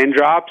walked through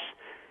raindrops,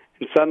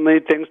 and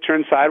suddenly things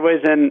turn sideways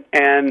and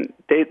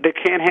they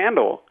can't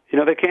handle, you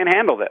know, they can't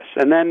handle this.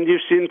 And then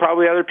you've seen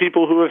probably other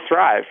people who have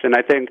thrived. And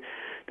I think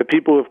the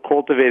people who have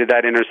cultivated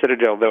that inner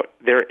citadel,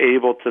 they're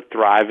able to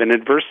thrive in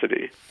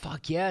adversity.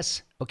 Fuck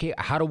yes. Okay,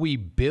 how do we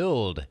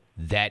build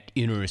that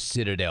inner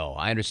citadel?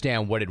 I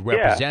understand what it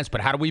represents,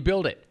 but how do we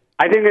build it?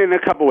 I think in a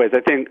couple ways.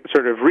 I think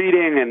sort of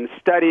reading and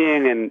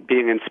studying and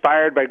being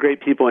inspired by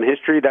great people in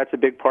history, that's a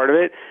big part of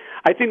it.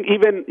 I think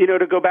even, you know,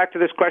 to go back to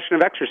this question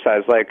of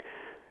exercise, like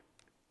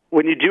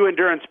when you do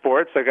endurance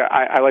sports, like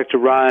I like to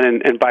run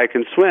and bike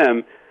and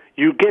swim,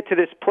 you get to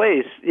this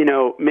place, you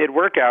know,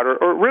 mid-workout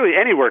or really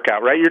any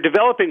workout, right? You're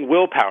developing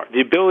willpower,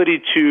 the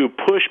ability to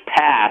push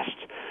past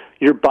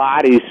your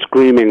body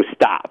screaming,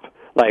 stop.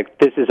 Like,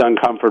 this is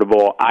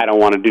uncomfortable, I don't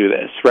want to do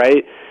this,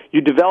 right?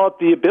 You develop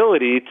the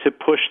ability to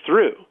push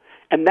through.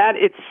 And that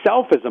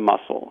itself is a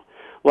muscle.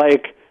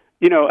 Like,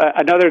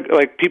 another,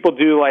 like, people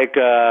do like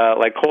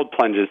cold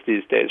plunges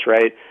these days,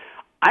 right?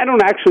 I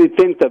don't actually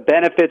think the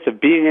benefits of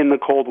being in the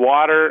cold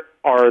water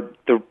are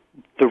the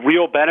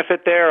real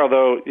benefit there,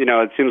 although,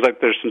 it seems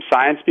like there's some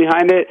science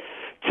behind it.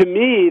 To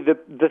me,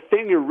 the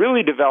thing you're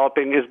really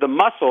developing is the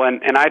muscle,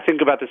 and I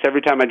think about this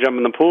every time I jump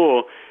in the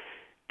pool,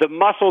 the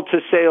muscle to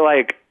say,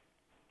 like,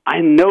 I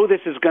know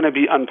this is going to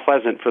be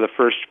unpleasant for the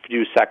first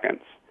few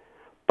seconds,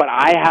 but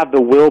I have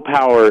the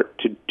willpower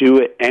to do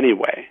it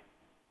anyway.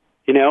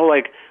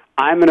 Like,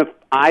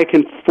 I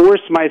can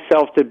force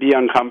myself to be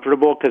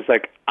uncomfortable because,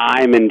 like,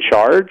 I'm in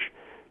charge.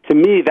 To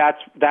me,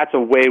 that's a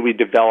way we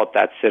develop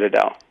that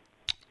citadel.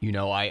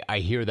 I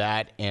hear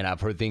that, and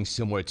I've heard things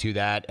similar to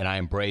that, and I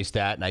embrace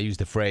that. And I used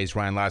the phrase,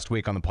 Ryan, last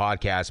week on the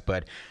podcast,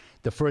 but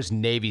the first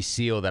Navy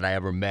SEAL that I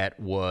ever met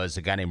was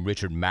a guy named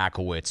Richard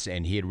Makowitz,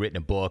 and he had written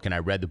a book, and I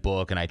read the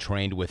book, and I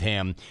trained with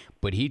him.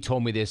 But he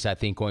told me this, I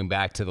think, going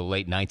back to the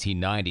late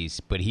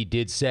 1990s. But he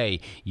did say,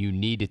 you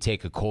need to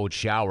take a cold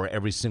shower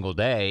every single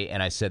day.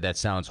 And I said, that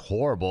sounds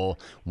horrible.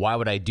 Why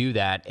would I do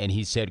that? And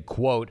he said,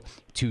 quote,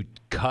 to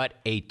cut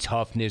a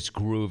toughness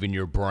groove in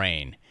your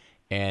brain.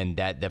 And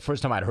that the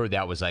first time I'd heard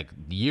that was like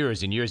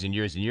years and years and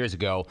years and years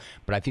ago.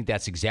 But I think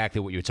that's exactly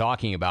what you're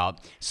talking about.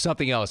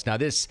 Something else. Now,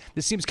 this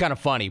seems kind of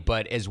funny,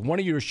 but as one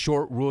of your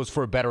short rules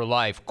for a better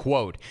life,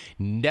 quote,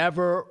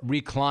 never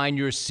recline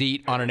your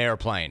seat on an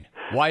airplane.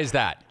 Why is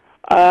that?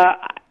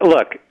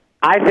 Look,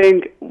 I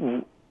think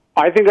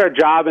our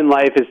job in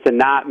life is to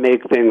not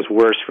make things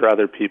worse for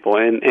other people.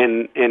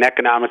 In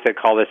economics, they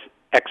call this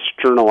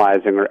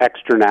externalizing or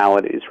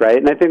externalities, right?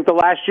 And I think the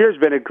last year has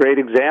been a great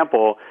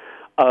example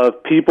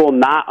of people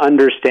not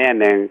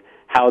understanding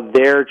how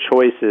their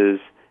choices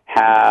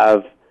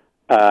have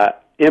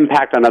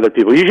impact on other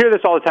people. You hear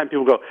this all the time.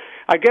 People go,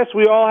 I guess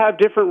we all have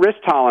different risk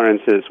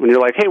tolerances. When you're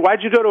like, hey, why'd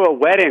you go to a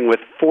wedding with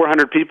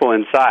 400 people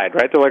inside,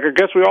 right? They're like, I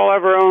guess we all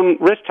have our own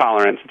risk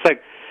tolerance. It's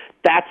like,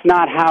 that's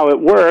not how it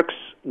works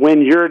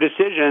when your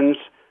decisions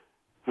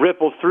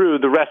ripple through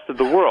the rest of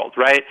the world,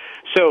 right?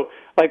 So,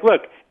 like,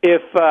 look,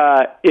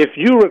 if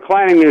you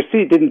reclining your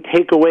seat didn't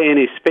take away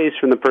any space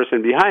from the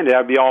person behind it,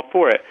 I'd be all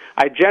for it.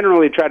 I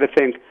generally try to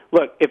think,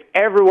 look, if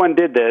everyone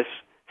did this,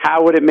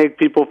 how would it make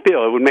people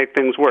feel? It would make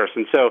things worse.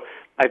 And so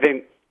I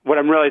think what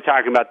I'm really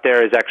talking about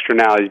there is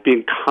externalities,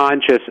 being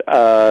conscious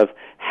of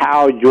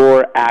how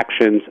your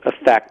actions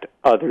affect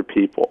other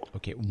people.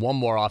 Okay, one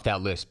more off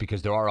that list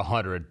because there are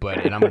 100,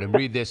 and I'm going to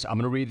read this. I'm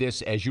going to read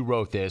this as you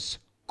wrote this,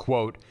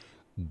 quote,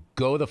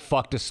 go the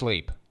fuck to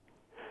sleep.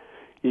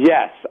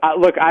 Yes.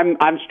 Look,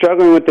 I'm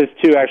struggling with this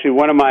too. Actually,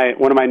 one of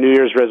my New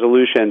Year's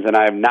resolutions, and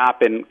I have not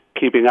been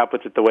keeping up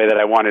with it the way that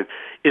I wanted,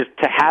 is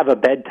to have a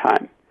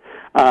bedtime.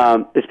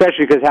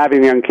 Especially because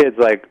having young kids,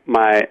 like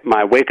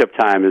my wake up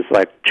time is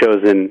like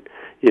chosen,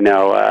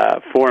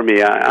 for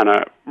me on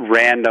a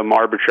random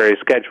arbitrary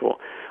schedule.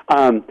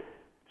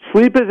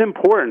 Sleep is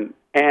important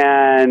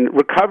and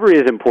recovery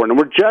is important. And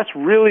we're just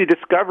really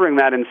discovering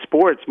that in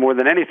sports more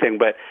than anything.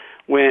 But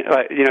when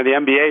the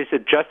NBA is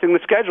adjusting the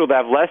schedule to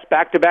have less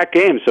back-to-back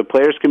games so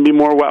players can be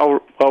more well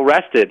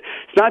rested.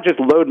 It's not just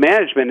load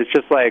management. It's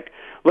just like,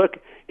 look,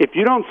 if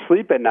you don't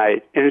sleep at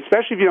night, and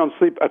especially if you don't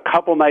sleep a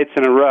couple nights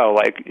in a row,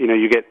 like,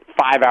 you get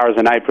 5 hours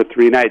a night for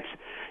 3 nights,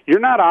 you're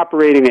not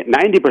operating at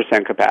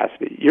 90%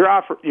 capacity. You're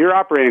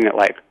operating at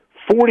like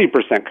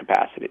 40%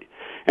 capacity.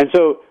 And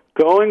so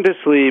going to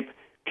sleep,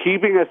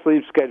 keeping a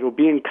sleep schedule,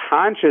 being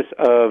conscious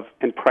of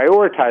and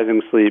prioritizing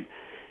sleep,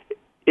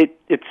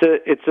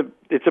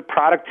 it's a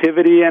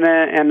productivity and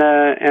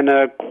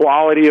a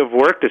quality of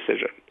work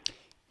decision.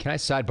 Can I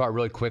sidebar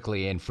really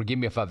quickly, and forgive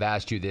me if I've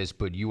asked you this,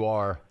 but you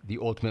are the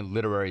ultimate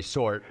literary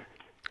sort.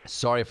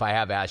 Sorry if I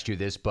have asked you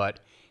this, but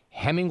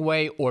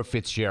Hemingway or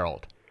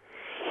Fitzgerald?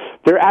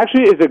 There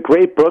actually is a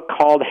great book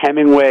called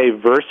Hemingway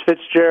versus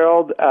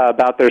Fitzgerald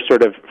about their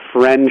sort of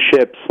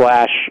friendship /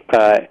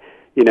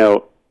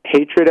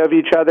 hatred of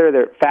each other.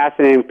 They're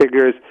fascinating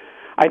figures.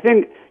 I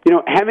think,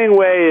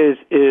 Hemingway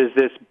is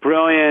this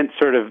brilliant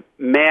sort of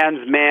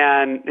man's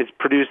man. It's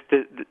produced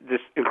this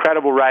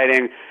incredible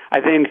writing.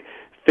 I think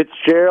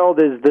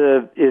Fitzgerald is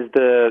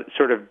the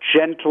sort of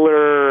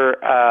gentler,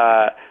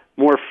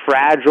 more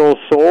fragile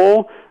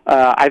soul.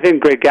 I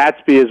think Great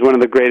Gatsby is one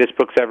of the greatest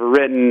books ever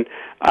written.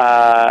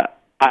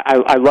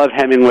 I love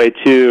Hemingway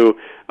too,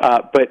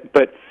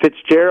 but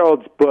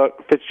Fitzgerald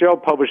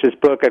published this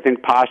book, I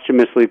think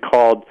posthumously,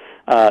 called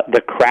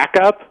The Crack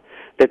Up.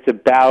 That's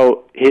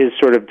about his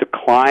sort of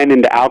decline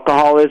into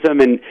alcoholism,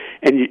 and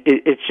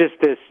it's just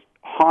this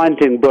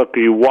haunting book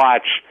where you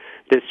watch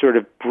this sort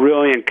of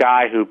brilliant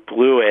guy who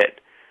blew it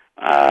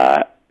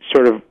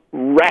sort of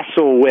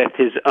wrestle with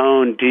his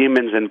own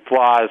demons and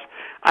flaws.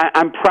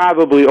 I'm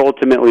probably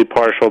ultimately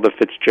partial to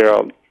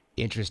Fitzgerald.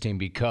 Interesting,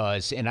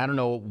 because, and I don't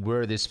know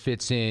where this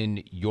fits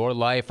in your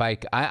life,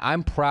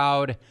 I'm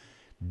proud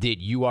that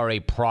you are a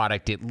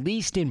product, at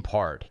least in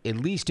part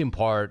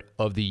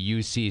of the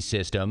UC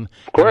system.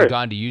 Of course. Having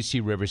gone to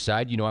UC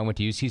Riverside, I went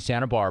to UC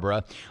Santa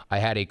Barbara. I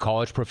had a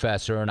college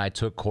professor, and I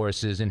took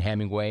courses in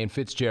Hemingway and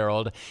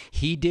Fitzgerald.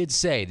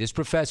 This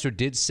professor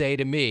did say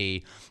to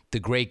me, The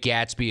Great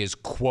Gatsby is,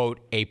 quote,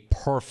 a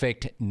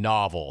perfect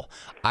novel.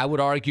 I would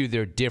argue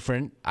they're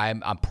different.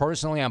 I'm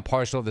partial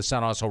to The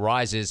Sun Also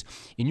Rises.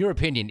 In your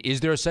opinion, is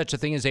there such a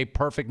thing as a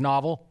perfect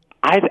novel?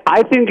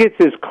 I think it's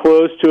as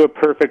close to a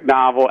perfect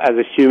novel as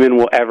a human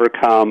will ever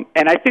come.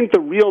 And I think the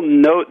real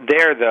note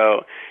there,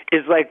 though,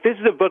 is like this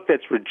is a book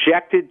that's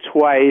rejected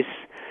twice.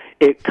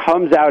 It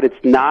comes out, it's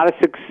not a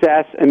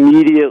success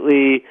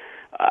immediately,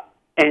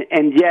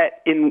 and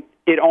yet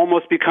it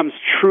almost becomes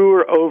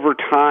truer over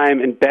time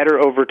and better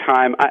over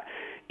time.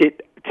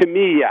 To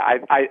me,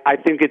 I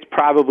think it's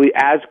probably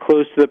as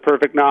close to the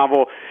perfect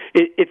novel.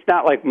 It's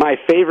not like my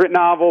favorite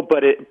novel,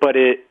 but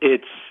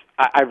it's.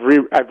 I've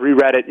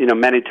reread it,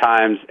 many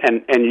times,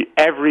 and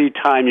every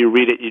time you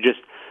read it, you just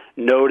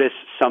notice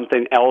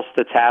something else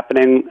that's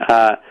happening.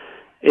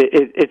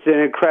 It's an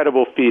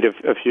incredible feat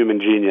of human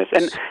genius,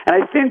 and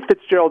I think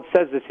Fitzgerald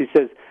says this. He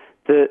says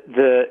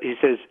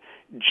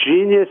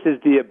genius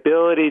is the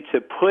ability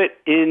to put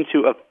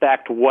into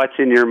effect what's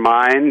in your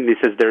mind. He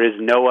says there is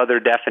no other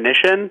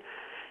definition,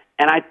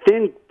 and I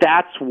think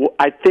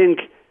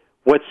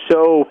what's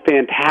so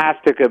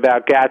fantastic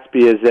about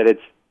Gatsby is that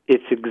it's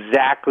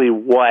exactly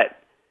what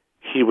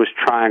he was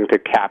trying to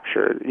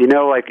capture. He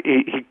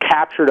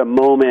captured a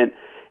moment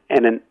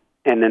and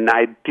an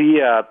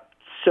idea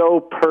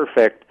so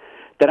perfect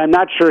that I'm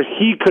not sure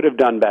he could have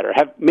done better.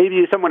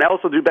 Maybe someone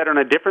else will do better on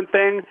a different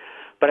thing,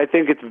 but I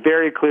think it's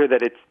very clear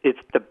that it's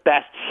the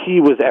best he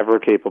was ever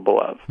capable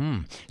of.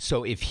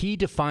 So if he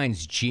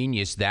defines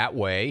genius that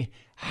way,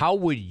 how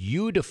would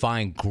you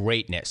define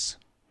greatness?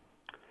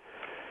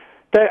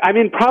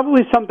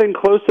 Probably something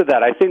close to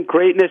that. I think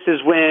greatness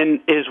is when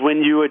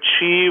you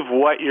achieve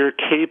what you're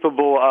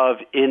capable of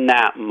in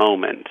that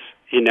moment.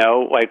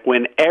 Like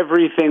when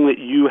everything that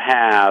you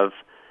have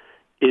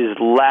is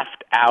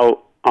left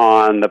out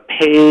on the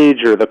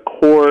page or the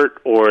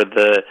court or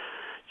the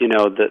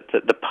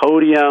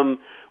podium.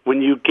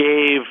 When you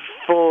gave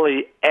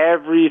fully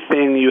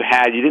everything you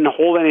had, you didn't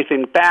hold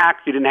anything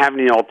back. You didn't have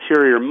any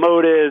ulterior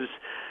motives.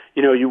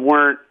 You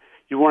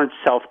weren't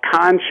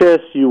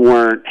self-conscious, you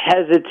weren't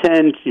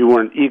hesitant, you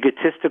weren't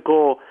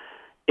egotistical.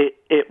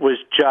 It was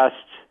just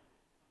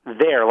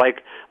there.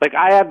 Like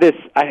I have this,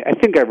 I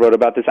think I wrote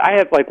about this.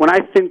 I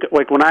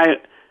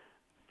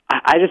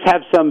just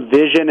have some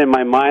vision in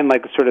my mind,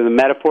 like sort of the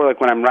metaphor,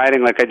 like when I'm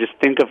writing, like I just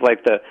think of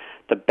like the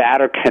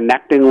batter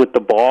connecting with the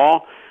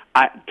ball.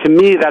 To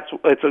me,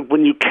 it's like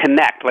when you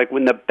connect, like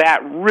when the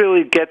bat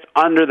really gets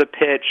under the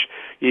pitch,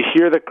 you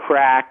hear the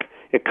crack,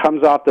 it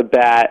comes off the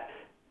bat.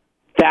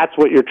 That's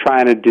what you're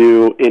trying to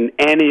do in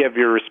any of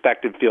your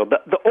respective field.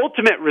 The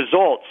ultimate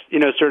results,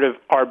 sort of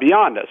are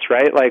beyond us,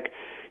 right? Like,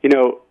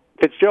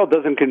 Fitzgerald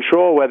doesn't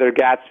control whether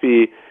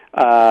Gatsby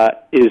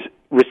is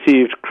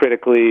received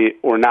critically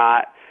or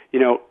not.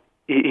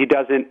 He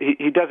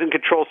doesn't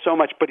control so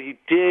much, but he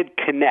did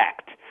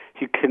connect.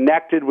 He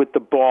connected with the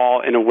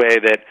ball in a way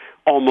that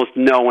almost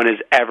no one has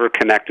ever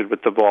connected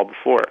with the ball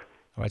before.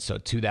 All right, so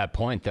to that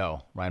point,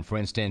 though, Ryan, for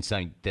instance,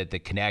 that the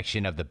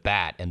connection of the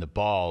bat and the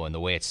ball and the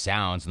way it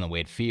sounds and the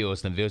way it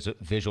feels and the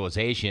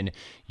visualization,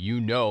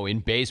 in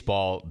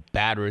baseball,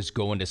 batters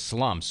go into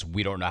slumps.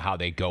 We don't know how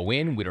they go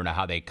in. We don't know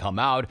how they come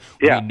out.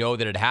 Yeah. We know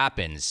that it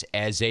happens.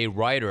 As a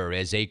writer,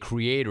 as a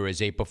creator, as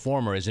a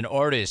performer, as an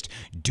artist,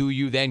 do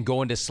you then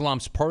go into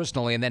slumps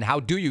personally, and then how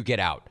do you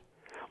get out?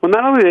 Well,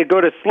 not only do they go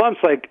to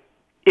slumps, like,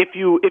 if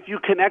you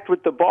connect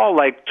with the ball,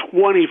 like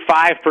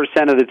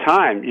 25% of the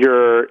time,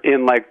 you're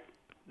in, like,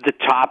 the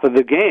top of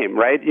the game,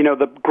 right?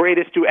 The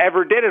greatest who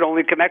ever did it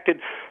only connected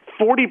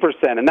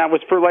 40%, and that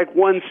was for like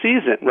one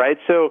season, right?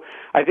 So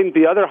I think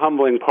the other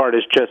humbling part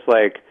is just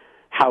like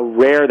how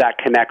rare that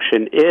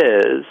connection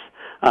is,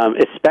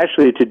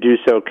 especially to do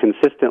so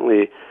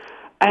consistently.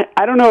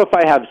 I don't know if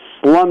I have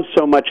slumps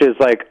so much as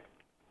like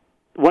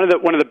one of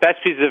the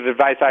best pieces of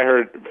advice I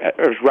heard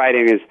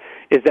writing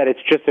is that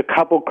it's just a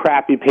couple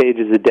crappy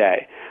pages a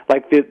day.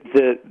 Like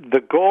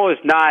the goal is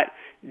not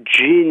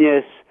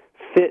genius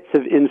fits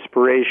of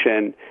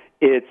inspiration.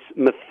 It's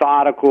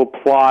methodical,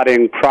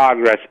 plodding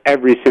progress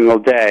every single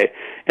day.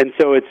 And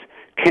so it's,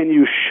 can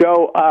you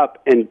show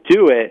up and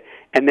do it,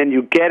 and then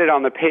you get it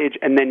on the page,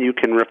 and then you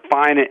can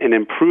refine it and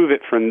improve it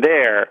from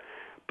there.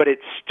 But it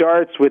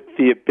starts with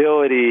the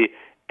ability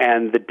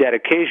and the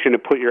dedication to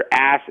put your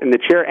ass in the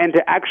chair and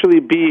to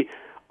actually be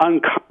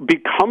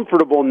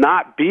comfortable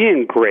not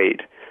being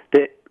great.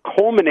 That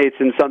culminates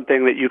in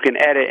something that you can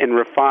edit and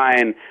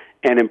refine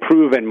and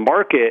improve and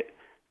market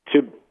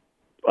to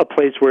a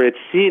place where it's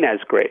seen as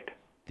great.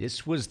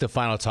 This was the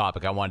final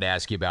topic I wanted to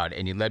ask you about,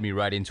 and you led me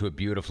right into it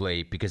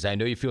beautifully because I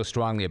know you feel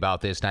strongly about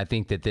this, and I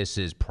think that this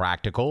is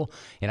practical,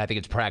 and I think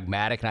it's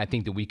pragmatic, and I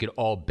think that we could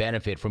all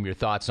benefit from your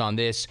thoughts on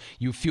this.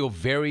 You feel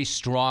very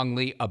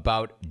strongly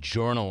about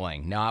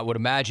journaling. Now, I would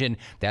imagine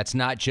that's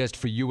not just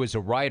for you as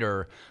a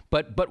writer,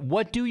 but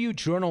what do you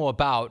journal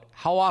about?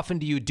 How often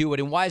do you do it,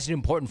 and why is it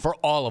important for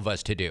all of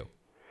us to do?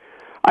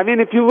 I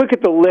mean, if you look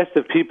at the list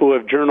of people who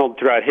have journaled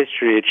throughout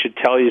history, it should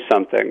tell you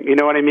something. You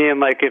know what I mean?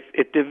 Like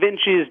if Da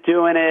Vinci is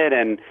doing it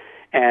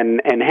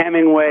and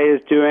Hemingway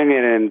is doing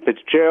it and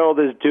Fitzgerald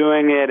is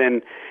doing it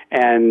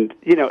and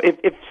you know,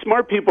 if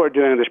smart people are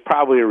doing it, there's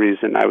probably a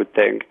reason, I would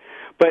think.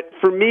 But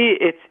for me,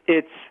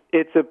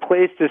 it's a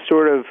place to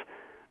sort of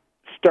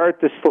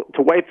start to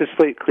wipe the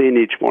slate clean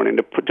each morning,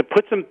 to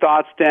put some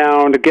thoughts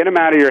down, to get them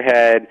out of your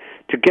head,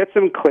 to get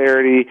some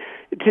clarity,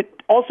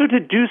 to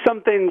do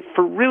something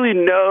for really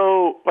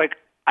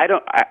I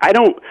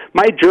don't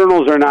my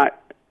journals are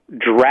not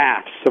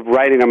drafts of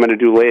writing I'm going to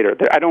do later.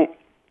 I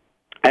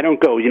don't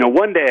go, you know,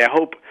 one day I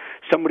hope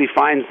somebody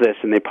finds this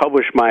and they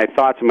publish my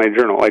thoughts in my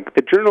journal. Like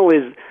the journal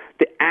is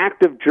the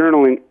act of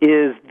journaling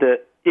is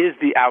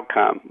the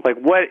outcome. Like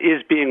what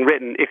is being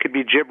written, it could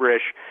be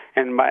gibberish,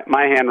 and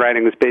my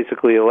handwriting is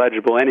basically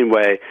illegible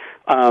anyway.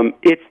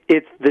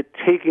 It's the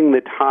taking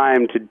the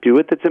time to do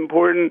it that's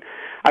important.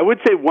 I would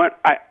say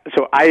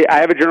I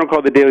have a journal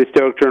called the Daily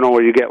Stoic Journal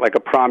where you get like a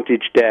prompt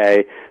each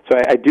day. So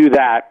I do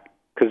that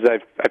because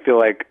I feel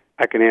like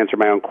I can answer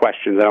my own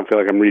questions. I don't feel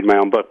like I'm reading my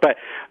own book. But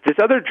this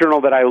other journal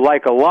that I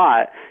like a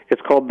lot,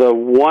 it's called the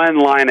One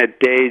Line a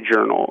Day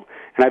Journal.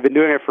 And I've been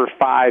doing it for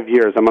 5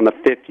 years. I'm on the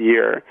 5th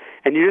year.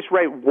 And you just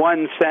write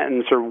one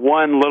sentence or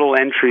one little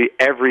entry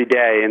every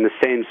day in the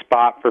same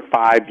spot for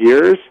 5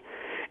 years.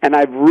 And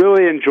I've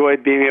really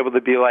enjoyed being able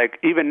to be like,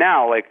 even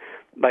now, like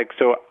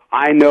so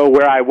I know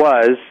where I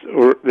was,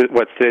 or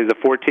what's today, the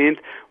 14th.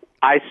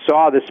 I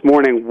saw this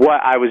morning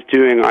what I was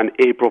doing on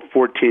April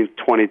 14th,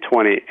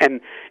 2020. And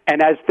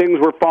as things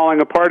were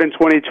falling apart in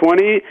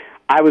 2020,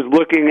 I was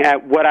looking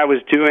at what I was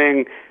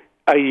doing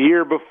a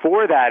year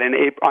before that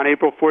on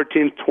April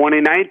 14th,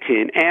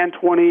 2019 and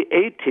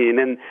 2018.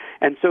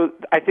 And so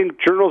I think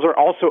journals are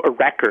also a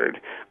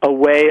record, a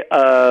way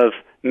of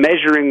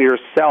measuring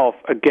yourself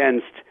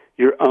against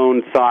your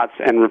own thoughts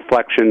and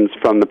reflections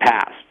from the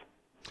past.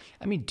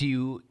 I mean,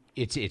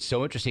 it's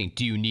so interesting.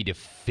 Do you need to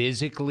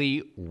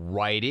physically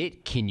write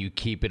it? Can you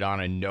keep it on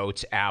a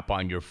notes app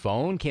on your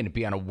phone? Can it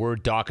be on a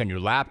Word doc on your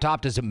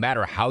laptop? Does it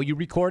matter how you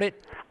record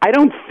it? I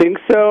don't think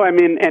so. I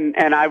mean,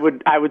 and I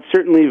would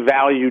certainly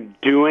value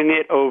doing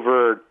it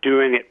over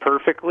doing it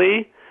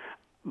perfectly.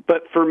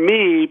 But for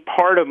me,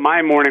 part of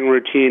my morning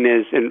routine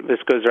is, and this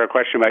goes to our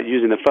question about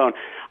using the phone,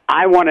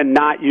 I want to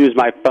not use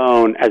my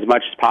phone as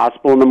much as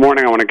possible in the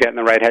morning. I want to get in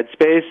the right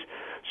headspace.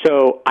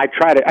 So I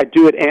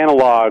do it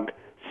analog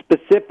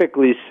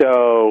specifically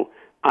so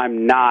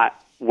I'm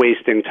not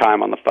wasting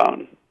time on the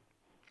phone.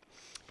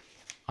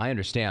 I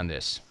understand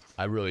this.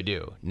 I really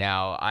do.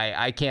 Now,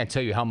 I can't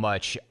tell you how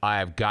much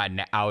I've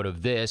gotten out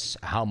of this,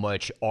 how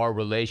much our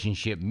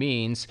relationship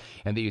means,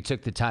 and that you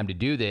took the time to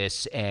do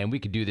this, and we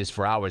could do this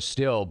for hours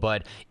still.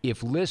 But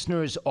if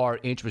listeners are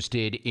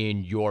interested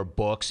in your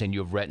books, and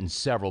you've written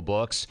several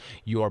books,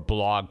 your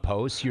blog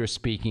posts, your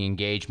speaking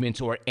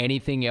engagements, or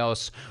anything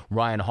else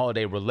Ryan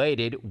Holiday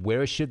related,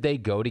 where should they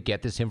go to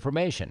get this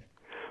information?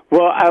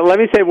 Well, let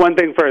me say one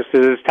thing first,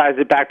 because this ties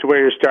it back to where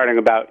you're starting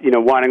about, you know,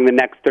 wanting the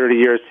next 30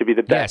 years to be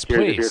the best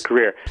years of your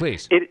career.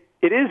 Please. It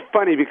is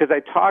funny because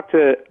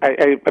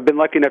I've been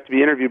lucky enough to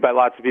be interviewed by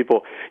lots of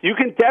people. You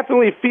can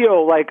definitely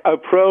feel like a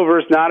pro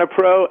versus not a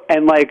pro,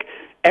 and like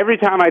every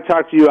time I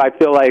talk to you, I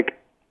feel like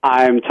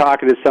I'm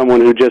talking to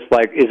someone who just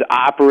like is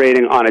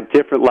operating on a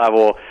different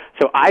level.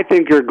 So I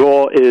think your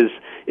goal is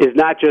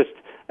not just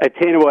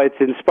attainable, it's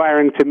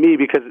inspiring to me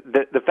because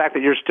the fact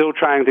that you're still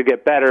trying to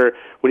get better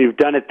when you've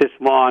done it this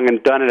long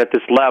and done it at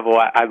this level,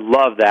 I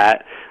love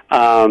that,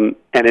 and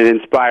it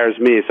inspires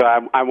me. So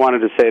I wanted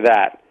to say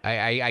that.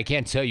 I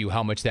can't tell you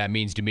how much that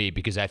means to me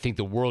because I think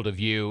the world of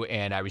you,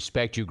 and I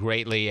respect you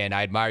greatly, and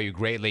I admire you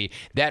greatly.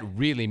 That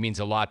really means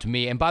a lot to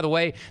me. And by the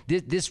way,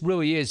 this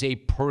really is a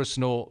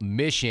personal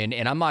mission,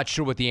 and I'm not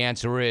sure what the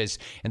answer is.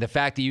 And the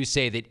fact that you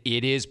say that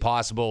it is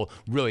possible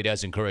really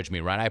does encourage me,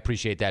 Ryan. I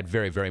appreciate that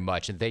very, very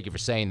much, and thank you for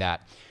saying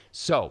that.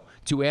 So,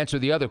 to answer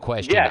the other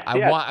question,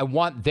 I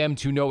want them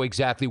to know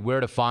exactly where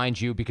to find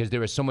you because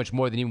there is so much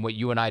more than even what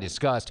you and I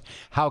discussed.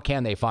 How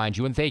can they find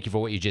you? And thank you for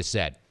what you just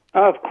said.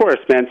 Of course,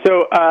 man.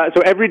 So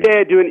every day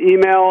I do an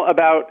email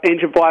about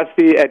ancient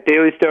philosophy at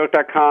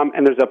dailystoic.com,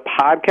 and there's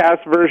a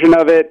podcast version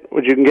of it,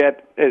 which you can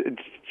get.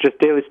 It's just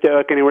Daily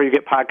Stoic anywhere you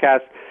get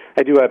podcasts.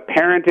 I do a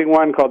parenting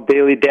one called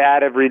Daily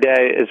Dad every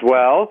day as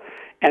well.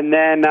 And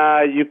then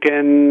you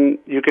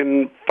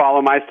can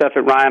follow my stuff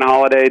at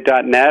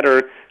ryanholiday.net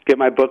or get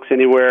my books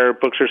anywhere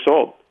books are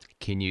sold.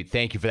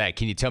 Thank you for that.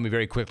 Can you tell me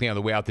very quickly on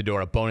the way out the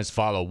door, a bonus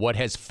follow, what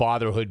has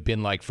fatherhood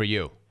been like for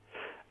you?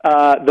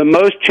 The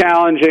most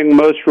challenging,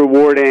 most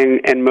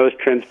rewarding, and most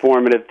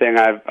transformative thing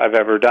I've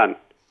ever done.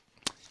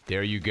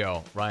 There you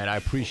go. Ryan, I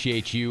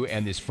appreciate you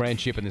and this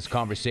friendship and this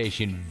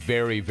conversation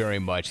very, very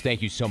much.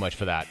 Thank you so much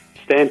for that.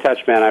 Stay in touch,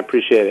 man. I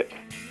appreciate it.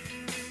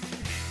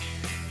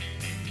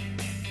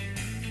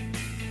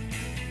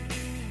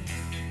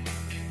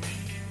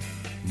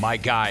 My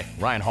guy,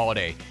 Ryan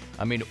Holiday.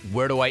 I mean,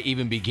 where do I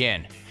even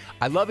begin?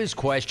 I love his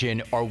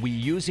question, are we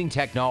using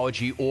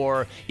technology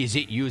or is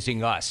it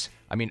using us?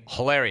 I mean,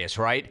 hilarious,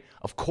 right?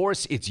 Of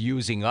course it's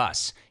using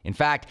us. In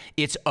fact,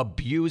 it's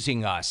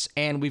abusing us,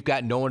 and we've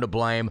got no one to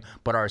blame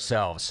but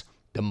ourselves.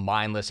 The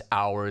mindless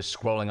hours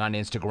scrolling on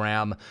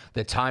Instagram,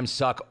 the time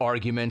suck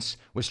arguments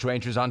with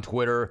strangers on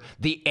Twitter,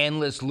 the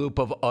endless loop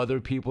of other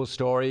people's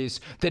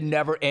stories, the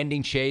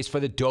never-ending chase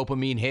for the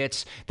dopamine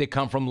hits that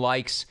come from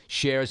likes,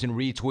 shares, and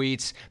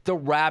retweets, the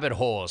rabbit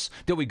holes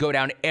that we go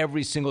down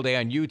every single day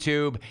on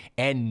YouTube,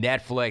 and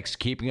Netflix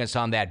keeping us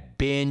on that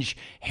binge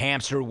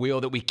hamster wheel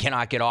that we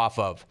cannot get off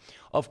of.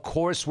 Of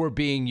course we're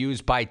being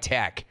used by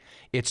tech.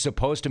 It's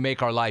supposed to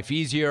make our life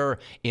easier.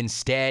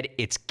 Instead,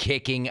 it's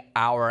kicking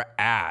our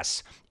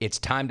ass. It's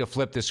time to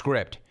flip the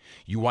script.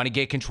 You want to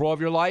get control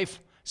of your life?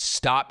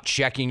 Stop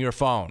checking your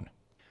phone.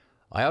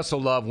 I also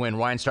love when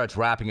Ryan starts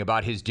rapping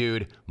about his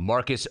dude,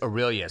 Marcus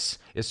Aurelius,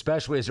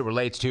 especially as it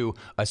relates to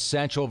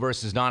essential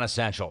versus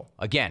non-essential.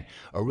 Again,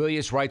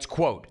 Aurelius writes,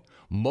 quote,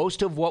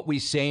 "Most of what we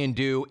say and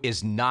do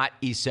is not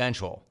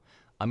essential."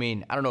 I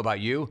mean, I don't know about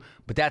you,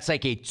 but that's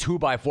like a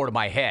 2x4 to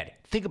my head.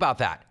 Think about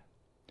that.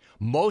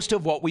 Most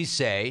of what we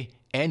say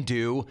and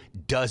do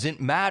doesn't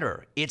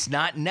matter. It's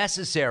not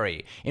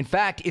necessary. In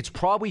fact, it's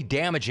probably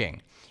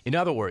damaging. In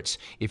other words,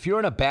 if you're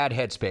in a bad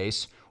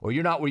headspace or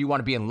you're not where you want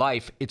to be in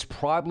life, it's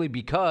probably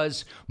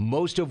because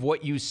most of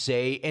what you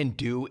say and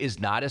do is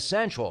not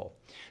essential.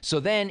 So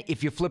then,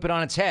 if you flip it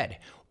on its head,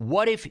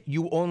 what if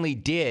you only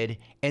did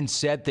and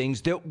said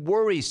things that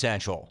were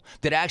essential,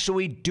 that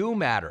actually do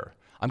matter?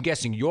 I'm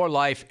guessing your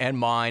life and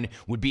mine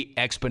would be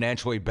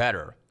exponentially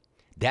better.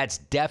 That's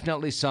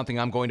definitely something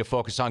I'm going to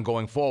focus on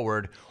going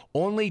forward,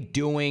 only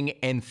doing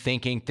and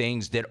thinking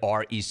things that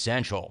are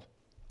essential.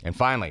 And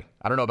finally,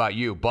 I don't know about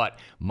you, but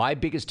my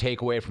biggest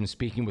takeaway from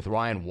speaking with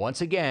Ryan once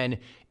again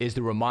is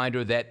the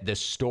reminder that the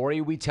story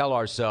we tell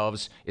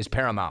ourselves is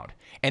paramount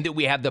and that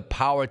we have the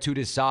power to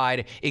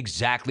decide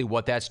exactly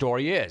what that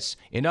story is.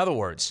 In other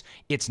words,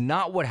 it's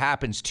not what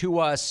happens to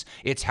us,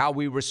 it's how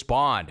we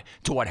respond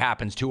to what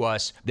happens to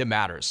us that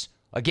matters.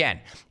 Again,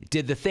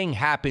 did the thing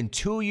happen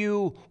to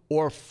you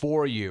or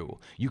for you?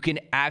 You can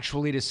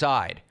actually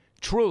decide.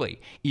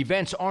 Truly,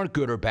 events aren't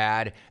good or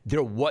bad.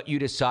 They're what you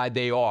decide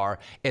they are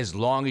as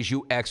long as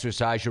you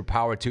exercise your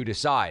power to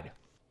decide.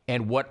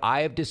 And what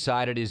I have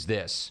decided is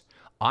this.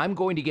 I'm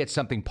going to get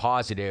something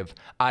positive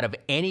out of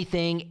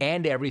anything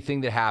and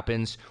everything that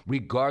happens,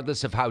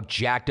 regardless of how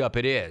jacked up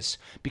it is.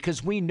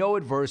 Because we know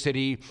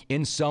adversity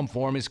in some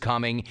form is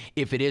coming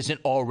if it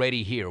isn't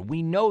already here.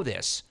 We know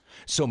this.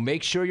 So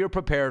make sure you're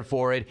prepared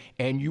for it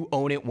and you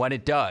own it when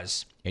it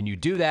does. And you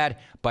do that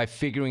by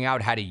figuring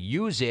out how to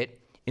use it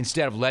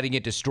instead of letting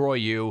it destroy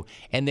you.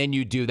 And then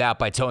you do that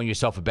by telling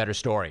yourself a better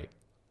story.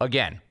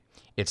 Again,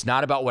 it's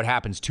not about what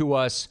happens to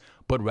us,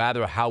 but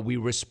rather how we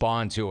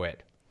respond to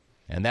it.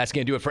 And that's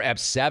going to do it for Ep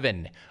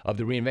 7 of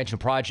the Reinvention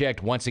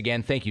Project. Once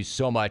again, thank you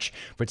so much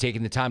for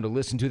taking the time to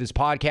listen to this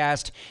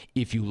podcast.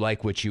 If you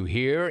like what you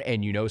hear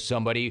and you know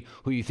somebody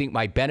who you think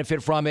might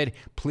benefit from it,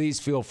 please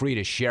feel free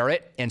to share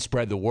it and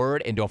spread the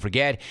word. And don't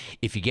forget,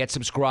 if you get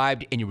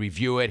subscribed and you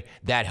review it,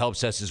 that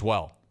helps us as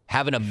well.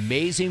 Have an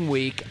amazing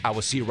week. I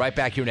will see you right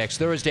back here next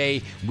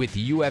Thursday with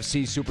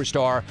UFC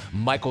superstar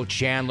Michael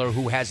Chandler,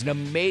 who has an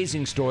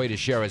amazing story to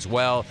share as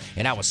well.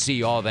 And I will see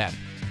you all then.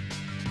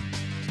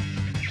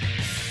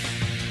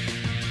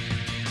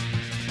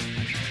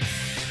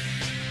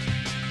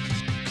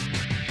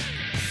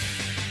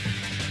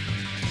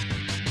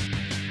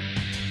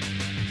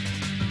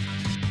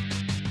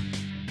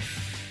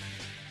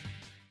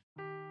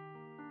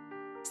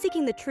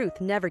 Seeking the truth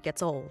never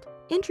gets old.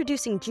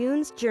 Introducing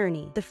June's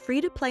Journey, the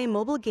free-to-play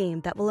mobile game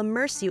that will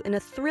immerse you in a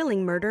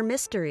thrilling murder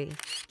mystery.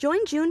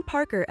 Join June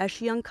Parker as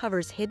she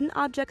uncovers hidden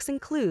objects and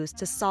clues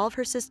to solve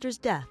her sister's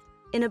death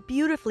in a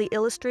beautifully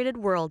illustrated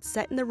world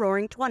set in the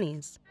Roaring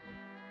 '20s.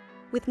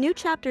 With new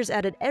chapters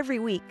added every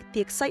week,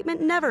 the excitement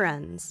never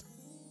ends.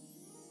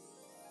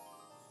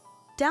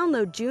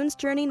 Download June's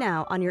Journey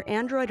now on your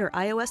Android or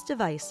iOS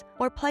device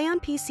or play on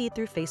PC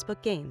through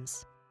Facebook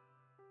Games.